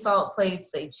used these salt plates,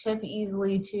 they chip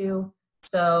easily too.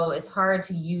 So it's hard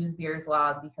to use Beer's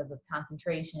law because of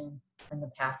concentration and the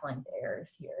path length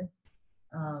errors here.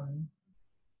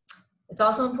 It's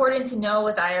also important to know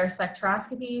with IR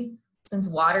spectroscopy, since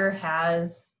water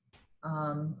has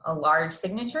a large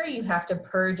signature, you have to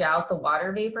purge out the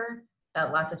water vapor.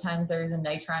 That lots of times there's a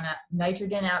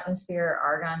nitrogen atmosphere,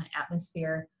 argon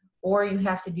atmosphere, or you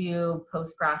have to do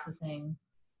post-processing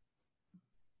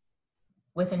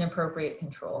with an appropriate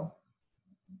control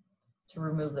to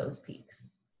remove those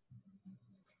peaks.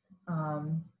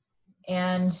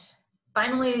 And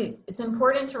finally, it's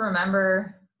important to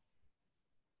remember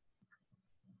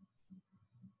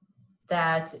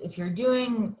that if you're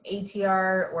doing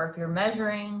ATR or if you're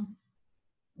measuring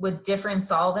with different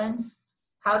solvents,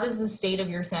 how does the state of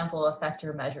your sample affect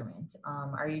your measurement?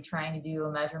 Are you trying to do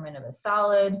a measurement of a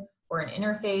solid or an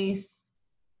interface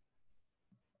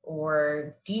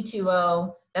or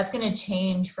D2O? That's going to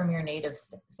change from your native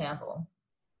sample.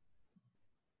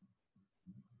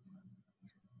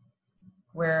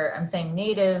 Where I'm saying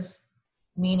native,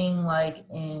 meaning like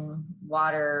in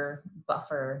water,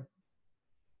 buffer,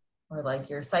 or like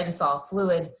your cytosol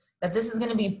fluid, that this is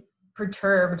going to be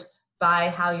perturbed by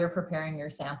how you're preparing your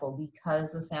sample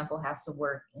because the sample has to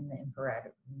work in the infrared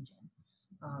region.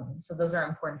 So those are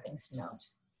important things to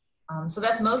note. So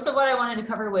that's most of what I wanted to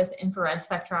cover with infrared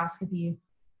spectroscopy.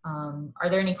 Are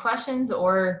there any questions?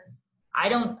 Or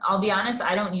I'll be honest,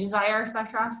 I don't use IR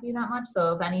spectroscopy that much.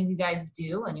 So if any of you guys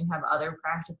do and you have other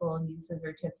practical uses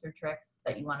or tips or tricks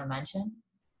that you want to mention,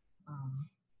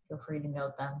 Feel free to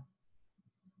note them.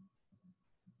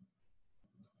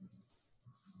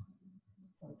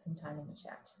 Take some time in the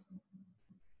chat.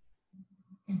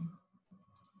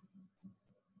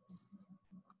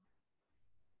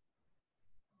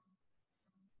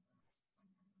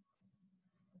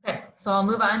 Okay, so I'll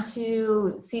move on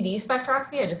to CD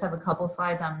spectroscopy. I just have a couple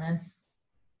slides on this.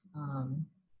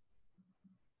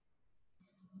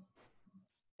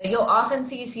 You'll often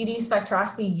see CD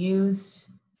spectroscopy used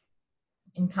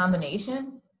in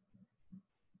combination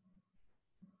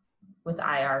with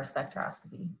IR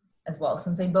spectroscopy as well,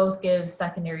 since they both give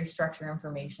secondary structure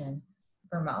information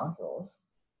for molecules.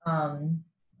 And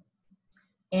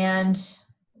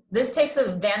this takes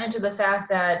advantage of the fact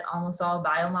that almost all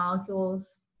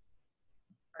biomolecules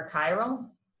are chiral.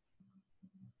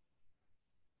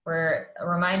 We're a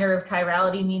reminder of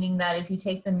chirality, meaning that if you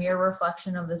take the mirror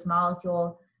reflection of this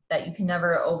molecule, that you can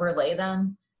never overlay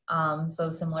them. So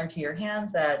similar to your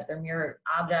hands, that they're mirror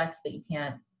objects, but you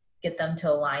can't get them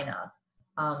to line up.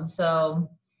 So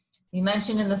we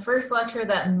mentioned in the first lecture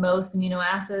that most amino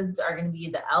acids are going to be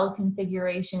the L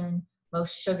configuration,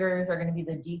 most sugars are going to be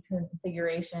the D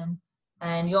configuration,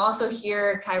 and you'll also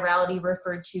hear chirality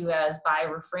referred to as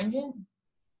birefringent.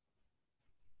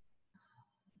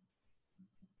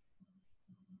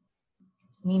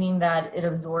 Meaning that it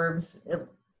absorbs,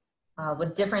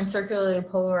 with different circularly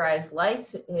polarized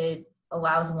light, it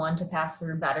allows one to pass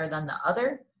through better than the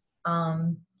other.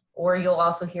 Or you'll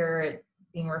also hear it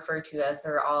being referred to as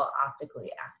they're all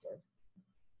optically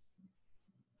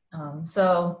active.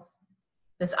 So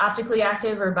this optically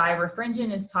active or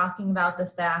birefringent is talking about the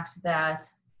fact that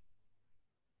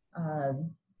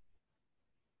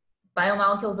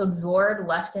biomolecules absorb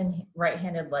left and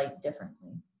right-handed light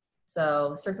differently.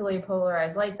 So circularly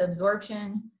polarized light, the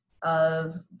absorption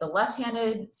of the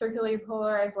left-handed circularly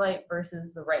polarized light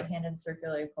versus the right-handed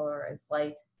circularly polarized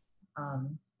light,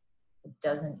 it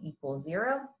doesn't equal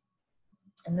 0.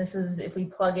 And this is, if we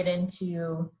plug it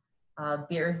into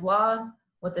Beer's law,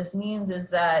 what this means is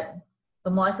that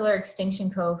the molecular extinction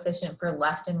coefficient for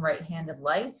left and right-handed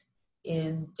light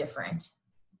is different.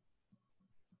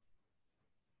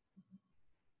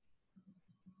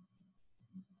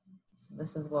 So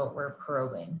this is what we're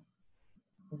probing,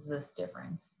 is this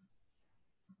difference.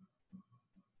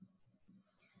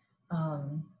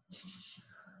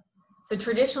 So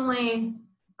traditionally,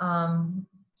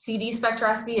 CD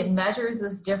spectroscopy, it measures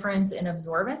this difference in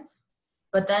absorbance,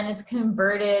 but then it's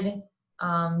converted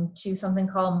to something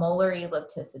called molar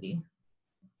ellipticity,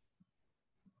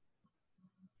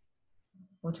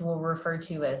 which we'll refer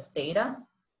to as theta.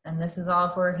 And this is all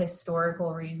for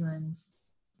historical reasons.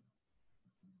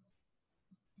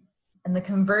 And the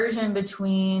conversion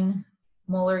between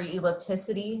molar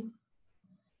ellipticity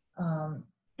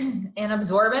and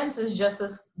absorbance is just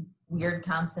this weird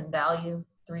constant value,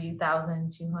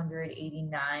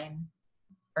 3,289,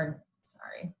 or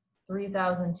sorry,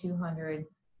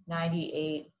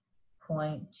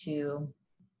 3,298.2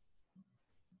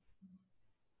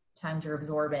 times your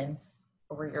absorbance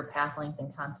over your path length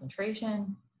and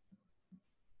concentration.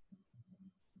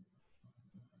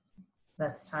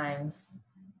 That's times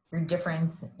your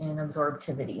difference in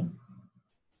absorptivity.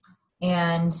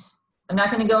 And I'm not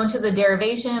going to go into the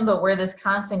derivation, but where this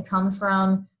constant comes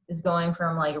from is going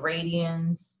from like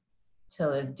radians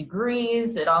to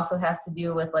degrees. It also has to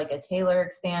do with like a Taylor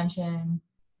expansion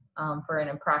for an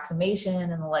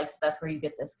approximation and the like. So that's where you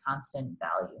get this constant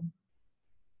value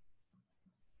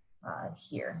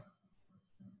here.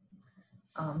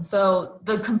 So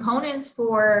the components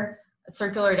for a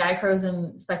circular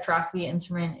dichroism spectroscopy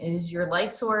instrument is your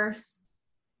light source.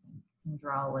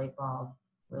 Draw a light bulb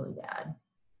really bad.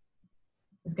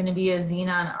 It's going to be a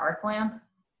xenon arc lamp.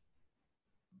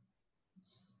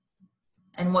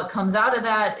 And what comes out of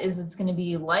that is it's going to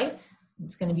be light,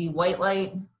 it's going to be white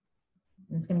light, and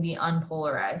it's going to be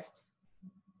unpolarized.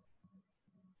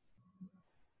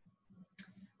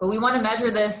 But we want to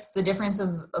measure this, the difference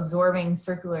of absorbing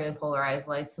circularly polarized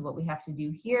light. So what we have to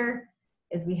do here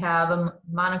is we have a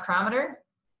monochromator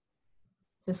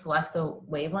to select the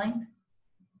wavelength.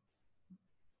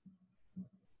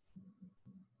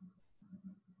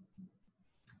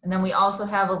 And then we also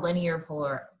have a linear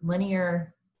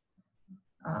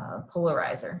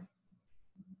polarizer.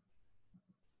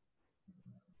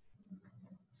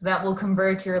 So that will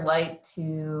convert your light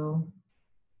to,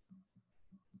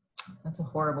 that's a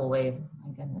horrible wave,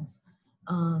 my goodness.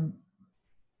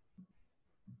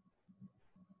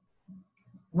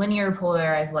 Linear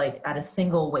polarized light at a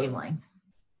single wavelength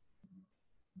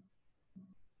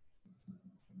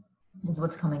is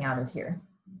what's coming out of here.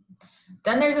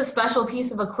 Then there's a special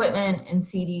piece of equipment in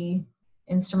CD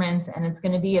instruments, and it's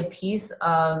going to be a piece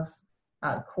of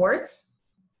quartz.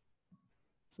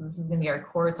 So this is going to be our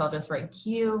quartz. I'll just write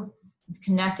Q. It's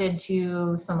connected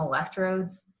to some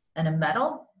electrodes and a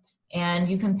metal, and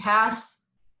you can pass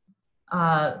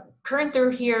current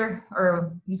through here,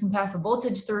 or you can pass a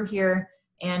voltage through here,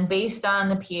 and based on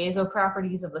the piezo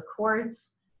properties of the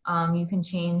quartz, you can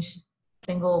change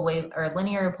single wave or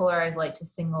linear polarized light to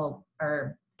single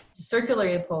or to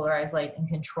circularly polarized light and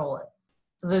control it.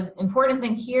 So the important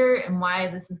thing here and why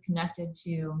this is connected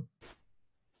to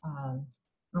an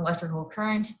electrical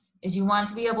current is you want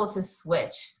to be able to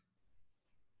switch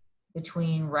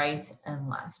between right and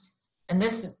left. And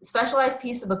this specialized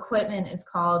piece of equipment is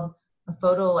called a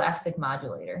photoelastic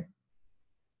modulator.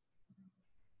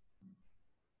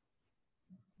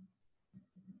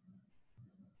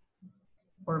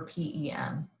 Or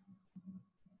PEM.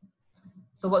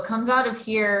 So what comes out of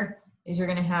here is you're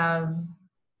going to have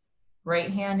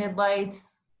right-handed light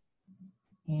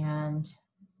and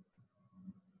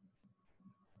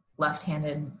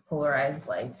left-handed polarized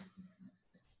light.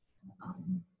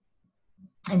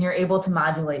 And you're able to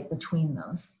modulate between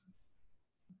those.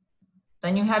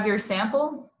 Then you have your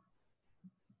sample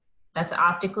that's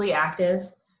optically active,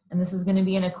 and this is going to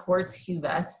be in a quartz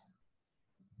cuvette,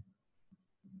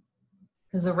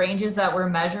 because the ranges that we're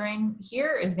measuring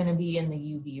here is going to be in the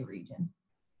UV region.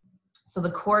 So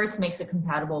the quartz makes it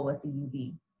compatible with the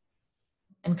UV.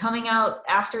 And coming out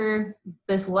after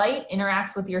this light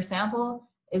interacts with your sample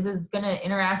is it's going to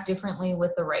interact differently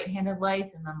with the right-handed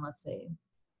light, and then let's say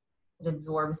it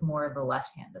absorbs more of the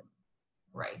left-handed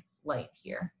light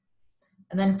here.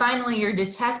 And then finally your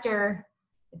detector,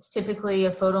 it's typically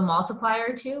a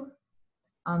photomultiplier tube,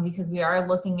 because we are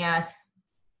looking at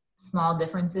small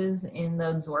differences in the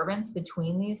absorbance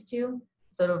between these two.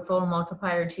 So to a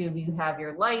photomultiplier tube, you have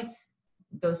your light,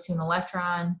 it goes to an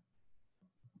electron,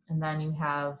 and then you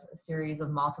have a series of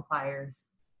multipliers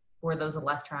for those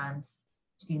electrons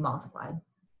to be multiplied.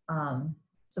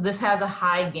 So this has a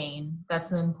high gain.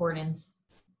 That's the importance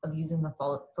of using the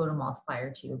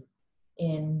photomultiplier tube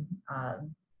in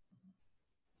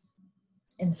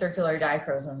circular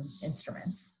dichroism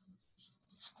instruments.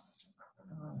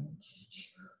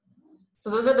 So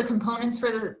those are the components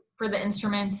for the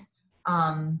instrument.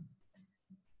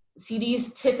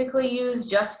 CDs typically used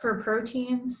just for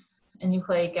proteins and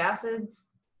nucleic acids.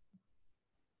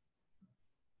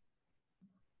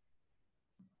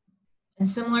 And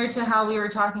similar to how we were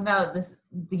talking about the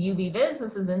UV vis,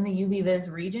 this is in the UV vis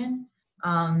region.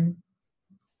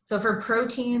 So for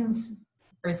proteins,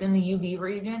 or it's in the UV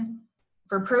region.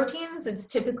 For proteins, it's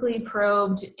typically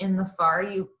probed in the far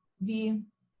UV.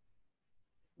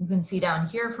 You can see down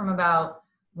here from about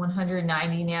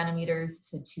 190 nanometers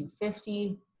to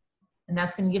 250, and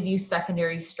that's going to give you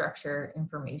secondary structure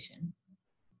information.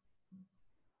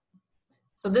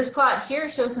 So this plot here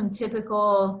shows some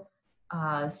typical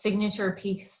signature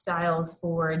peak styles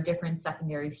for different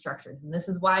secondary structures, and this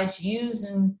is why it's used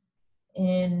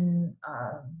in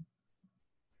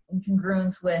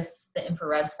congruence with the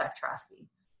infrared spectroscopy.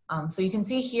 So you can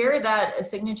see here that a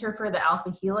signature for the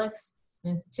alpha helix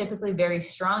is typically very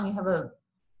strong. You have a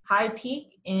high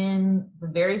peak in the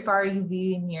very far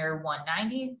UV near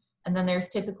 190, and then there's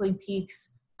typically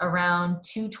peaks around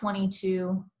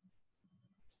 222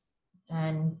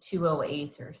 and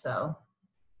 208 or so.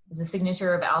 Is a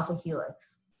signature of alpha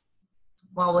helix.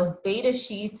 While with beta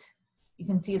sheet, you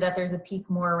can see that there's a peak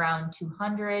more around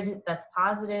 200 that's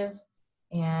positive,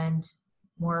 and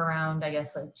more around, I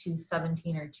guess, like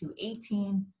 217 or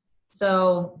 218.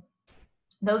 So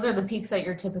those are the peaks that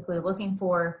you're typically looking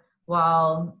for,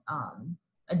 while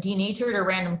a denatured or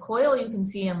random coil you can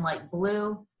see in light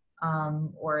blue,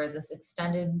 or this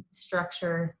extended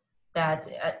structure that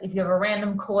if you have a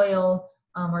random coil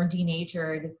or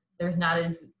denatured, there's not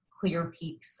as clear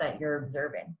peaks that you're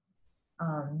observing.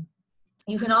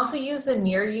 You can also use the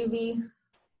near UV,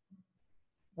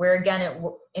 where again it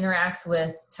interacts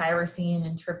with tyrosine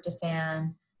and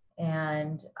tryptophan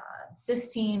and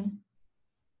cysteine,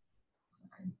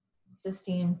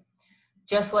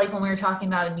 just like when we were talking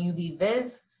about UV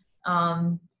vis.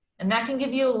 And that can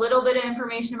give you a little bit of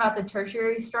information about the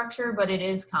tertiary structure, but it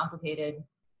is complicated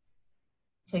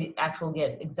to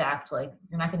get exact, like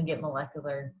you're not going to get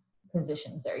molecular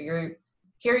positions there.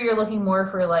 Here you're looking more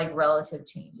for like relative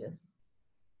changes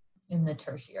in the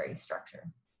tertiary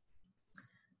structure.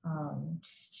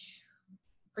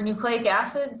 For nucleic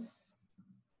acids,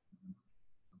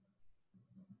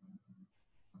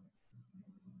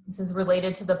 this is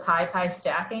related to the pi-pi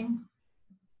stacking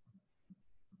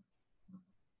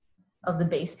of the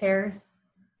base pairs.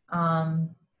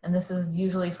 And this is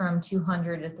usually from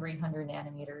 200 to 300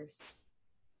 nanometers.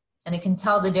 And it can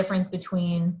tell the difference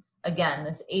between, again,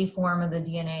 this A form of the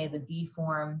DNA, the B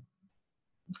form,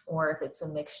 or if it's a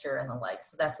mixture and the like.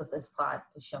 So that's what this plot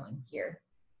is showing here.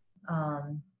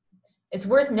 It's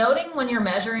worth noting when you're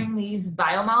measuring these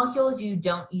biomolecules, you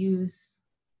don't use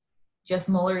just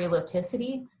molar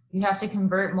ellipticity. You have to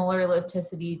convert molar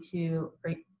ellipticity to,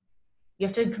 or you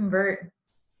have to convert,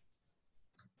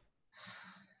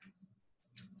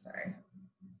 sorry.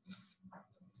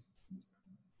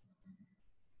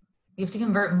 You have to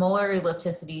convert molar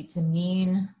ellipticity to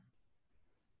mean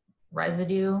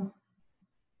residue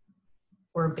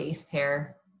or base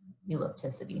pair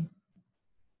ellipticity.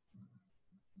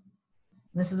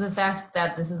 This is the fact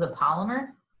that this is a polymer,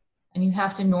 and you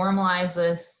have to normalize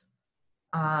this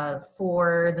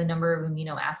for the number of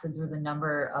amino acids or the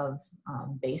number of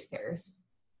base pairs.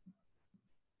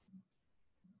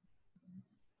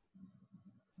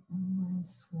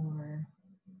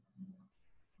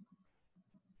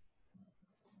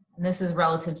 And this is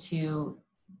relative to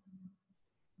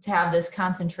have this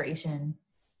concentration,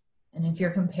 and if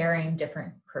you're comparing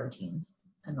different proteins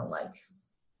and the like.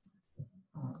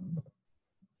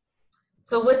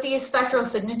 So with these spectral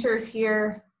signatures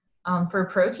here for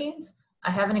proteins,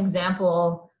 I have an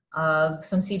example of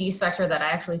some CD spectra that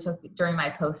I actually took during my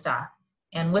postdoc.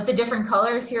 And with the different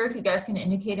colors here, if you guys can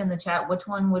indicate in the chat which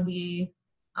one would be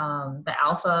the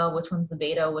alpha, which one's the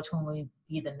beta, which one would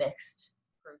be the mixed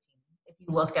protein, if you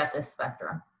looked at this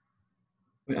spectrum.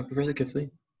 Wait, Professor Kisley,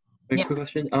 quick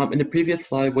question. In the previous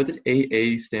slide, what did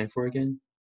AA stand for again?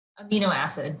 Amino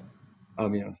acid. Oh,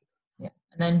 amino acid. Yeah,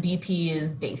 and then BP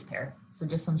is base pair. So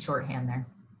just some shorthand there.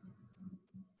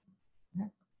 Okay.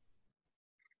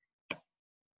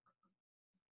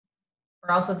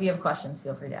 Or also, if you have questions,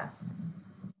 feel free to ask them.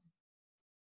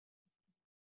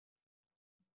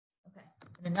 Okay.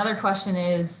 And another question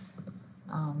is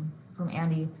from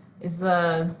Andy: is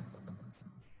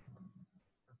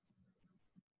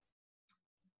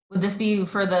would this be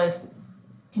for the?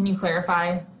 Can you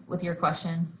clarify with your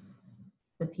question?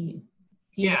 The P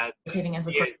rotating as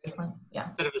a quarter wave plate. Yeah.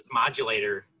 Instead of this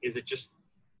modulator, is it just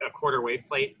a quarter wave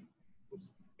plate,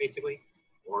 basically?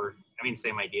 Or, I mean,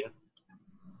 same idea?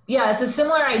 Yeah, it's a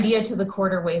similar idea to the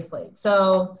quarter wave plate.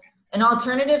 So an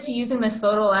alternative to using this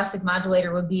photoelastic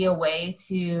modulator would be a way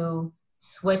to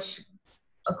switch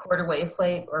a quarter wave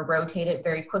plate or rotate it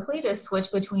very quickly to switch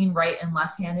between right and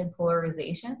left-handed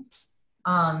polarizations.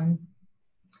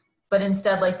 But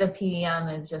instead, like the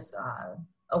PDM is just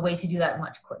a way to do that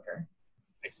much quicker.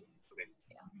 I see. Okay.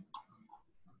 Yeah.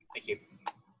 Thank you.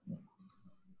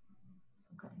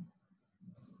 Okay.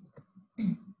 So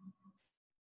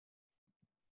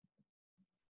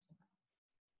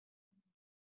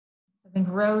I think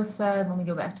Rose said, let me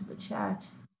go back to the chat.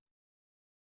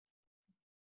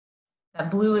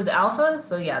 That blue is alpha,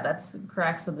 so yeah, that's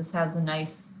correct. So this has a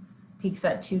nice peaks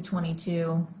at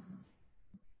 222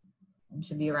 and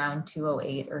should be around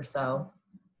 208 or so.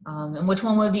 And which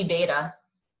one would be beta?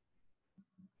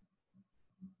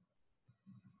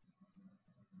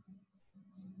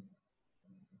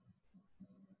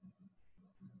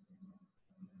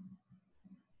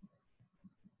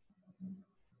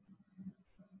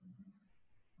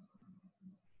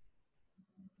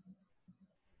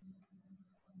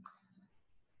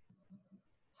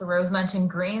 So Rose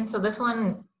mentioned green. So this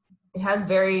one, it has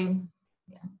very,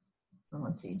 yeah.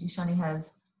 Let's see, Dushani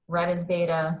has red as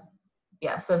beta.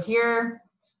 Yeah, so here,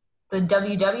 the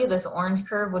WW, this orange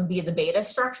curve would be the beta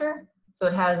structure. So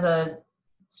it has a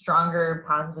stronger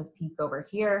positive peak over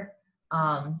here.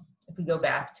 If we go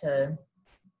back to,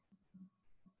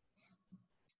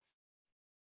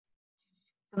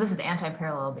 so this is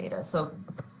anti-parallel beta. So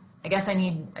I guess I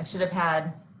should have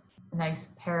had a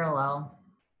nice parallel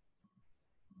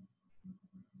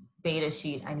beta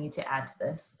sheet I need to add to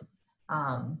this.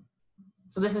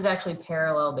 So this is actually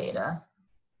parallel beta.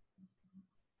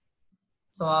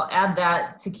 So I'll add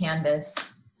that to Canvas.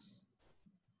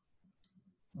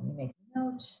 Let me make a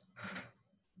note.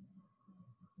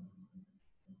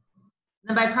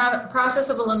 Then by process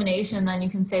of elimination, then you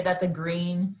can say that the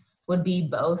green would be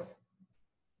both.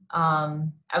 I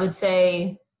would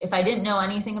say if I didn't know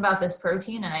anything about this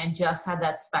protein and I just had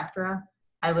that spectra,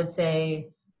 I would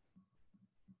say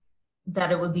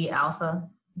that it would be alpha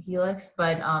helix,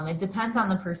 but it depends on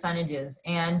the percentages.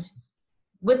 And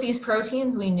with these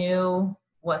proteins, we knew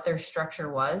what their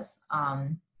structure was.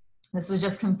 This was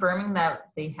just confirming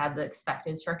that they had the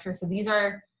expected structure. So these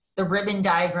are the ribbon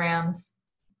diagrams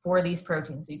for these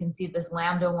proteins. So you can see this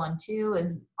lambda 1, 2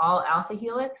 is all alpha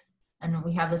helix. And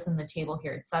we have this in the table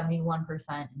here. It's 71%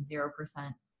 and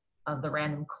 0% of the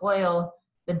random coil.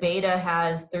 The beta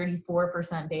has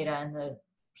 34% beta and the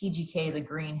PGK, the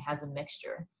green, has a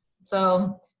mixture.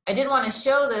 So I did want to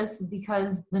show this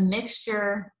because the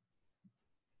mixture,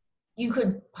 you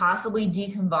could possibly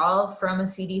deconvolve from a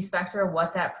CD spectra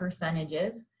what that percentage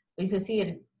is, but you can see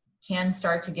it can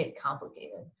start to get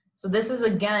complicated. So this is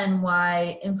again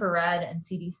why infrared and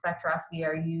CD spectroscopy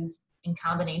are used in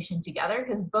combination together,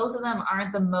 because both of them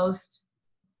aren't the most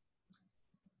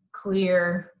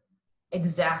clear,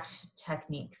 exact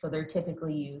technique. So they're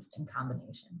typically used in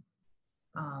combination.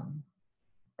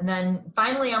 And then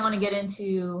finally, I want to get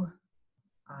into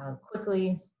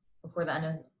quickly before the end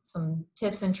of some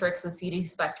tips and tricks with CD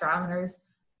spectrometers.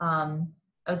 I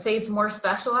would say it's more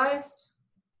specialized.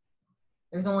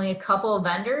 There's only a couple of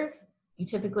vendors. You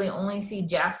typically only see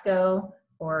JASCO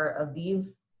or Aviv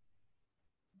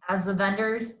as the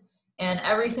vendors. And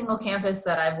every single campus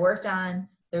that I've worked on,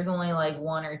 there's only like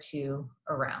one or two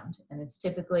around. And it's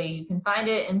typically, you can find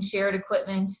it in shared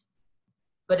equipment,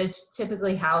 but it's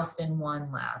typically housed in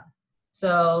one lab.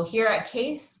 So here at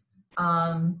CASE,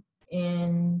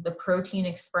 in the protein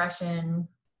expression,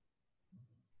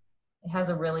 it has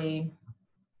a really,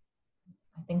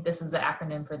 I think this is the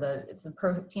acronym for it's the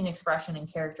protein expression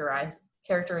and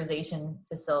characterization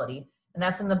facility. And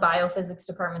that's in the biophysics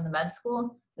department in the med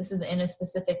school. This is in a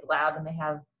specific lab, and they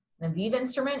have an Aviv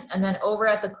instrument. And then over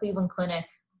at the Cleveland Clinic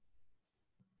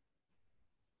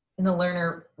in the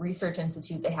Lerner Research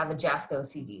Institute, they have a JASCO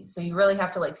CD. So you really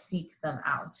have to like seek them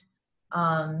out.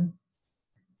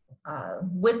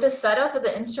 With the setup of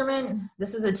the instrument,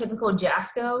 this is a typical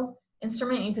JASCO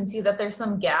instrument. You can see that there's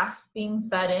some gas being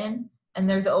fed in, and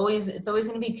it's always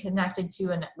going to be connected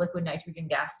to a liquid nitrogen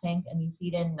gas tank, and you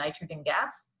feed in nitrogen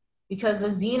gas. Because the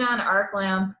xenon arc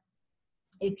lamp,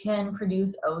 it can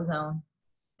produce ozone,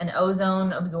 and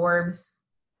ozone absorbs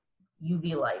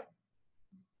UV light.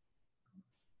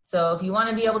 So if you want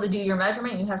to be able to do your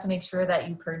measurement, you have to make sure that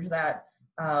you purge that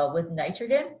with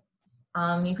nitrogen.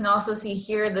 You can also see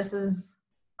here, this is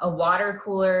a water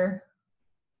cooler,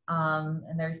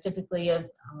 and there's typically a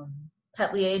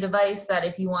Petlier device that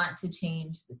if you want to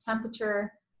change the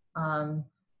temperature,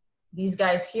 these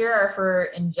guys here are for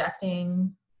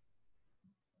injecting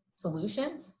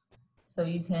solutions. So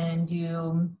you can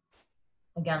do,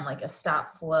 again, like a stop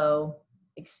flow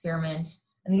experiment,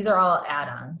 and these are all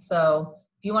add-ons. So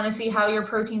if you want to see how your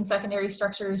protein secondary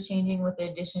structure is changing with the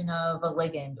addition of a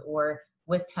ligand or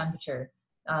with temperature,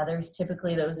 there's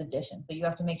typically those additions, but you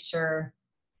have to make sure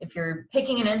if you're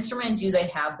picking an instrument, do they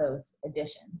have those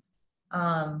additions?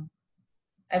 I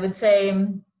would say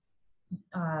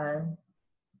for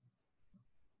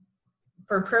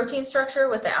protein structure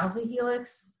with the alpha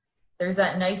helix, there's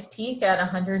that nice peak at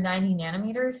 190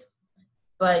 nanometers,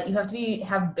 but you have to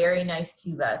have very nice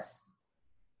cuvettes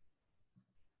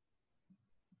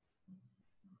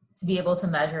to be able to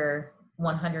measure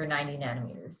 190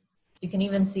 nanometers. So you can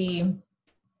even see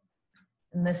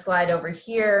in this slide over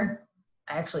here,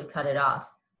 I actually cut it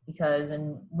off because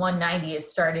in 190 it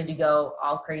started to go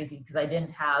all crazy because I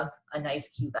didn't have a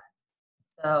nice cuvette.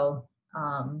 So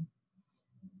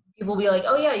people will be like,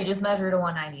 oh yeah, you just measured a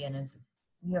 190, and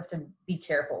you have to be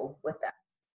careful with that.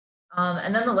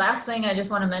 And then the last thing I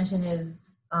just want to mention is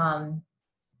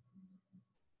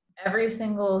every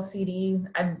single CD,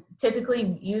 I've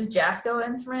typically used JASCO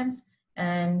instruments,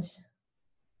 and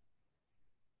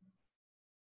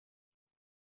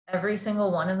every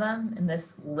single one of them in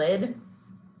this lid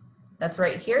that's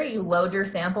right here, you load your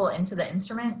sample into the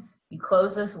instrument, you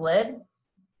close this lid,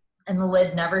 and the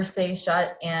lid never stays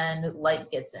shut and light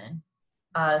gets in.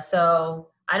 So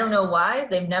I don't know why,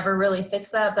 they've never really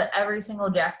fixed that, but every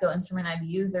single JASCO instrument I've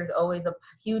used, there's always a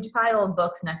huge pile of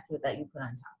books next to it that you put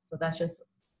on top. So that's just,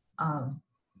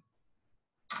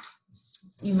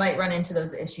 you might run into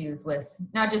those issues with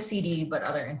not just CD, but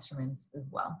other instruments as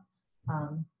well.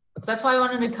 So that's why I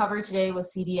wanted to cover today with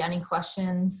CD. Any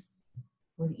questions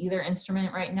with either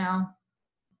instrument right now?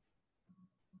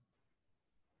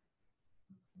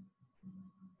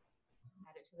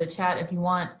 Add it to the chat if you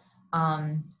want.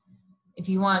 If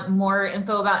you want more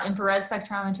info about infrared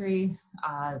spectrometry,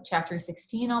 chapter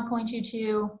 16 I'll point you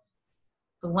to.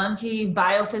 The Lemke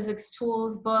Biophysics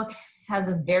Tools book has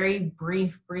a very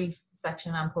brief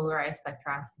section on polarized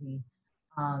spectroscopy.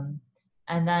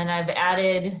 And then I've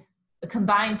added a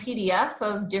combined PDF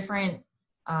of different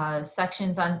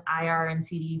sections on IR and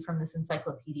CD from this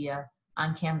encyclopedia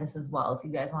on Canvas as well, if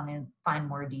you guys want to find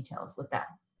more details with that.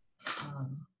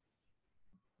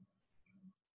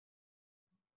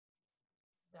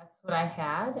 That's what I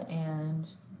had, and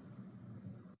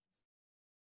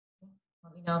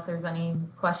let me know if there's any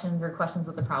questions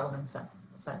with the problem set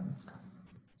and stuff.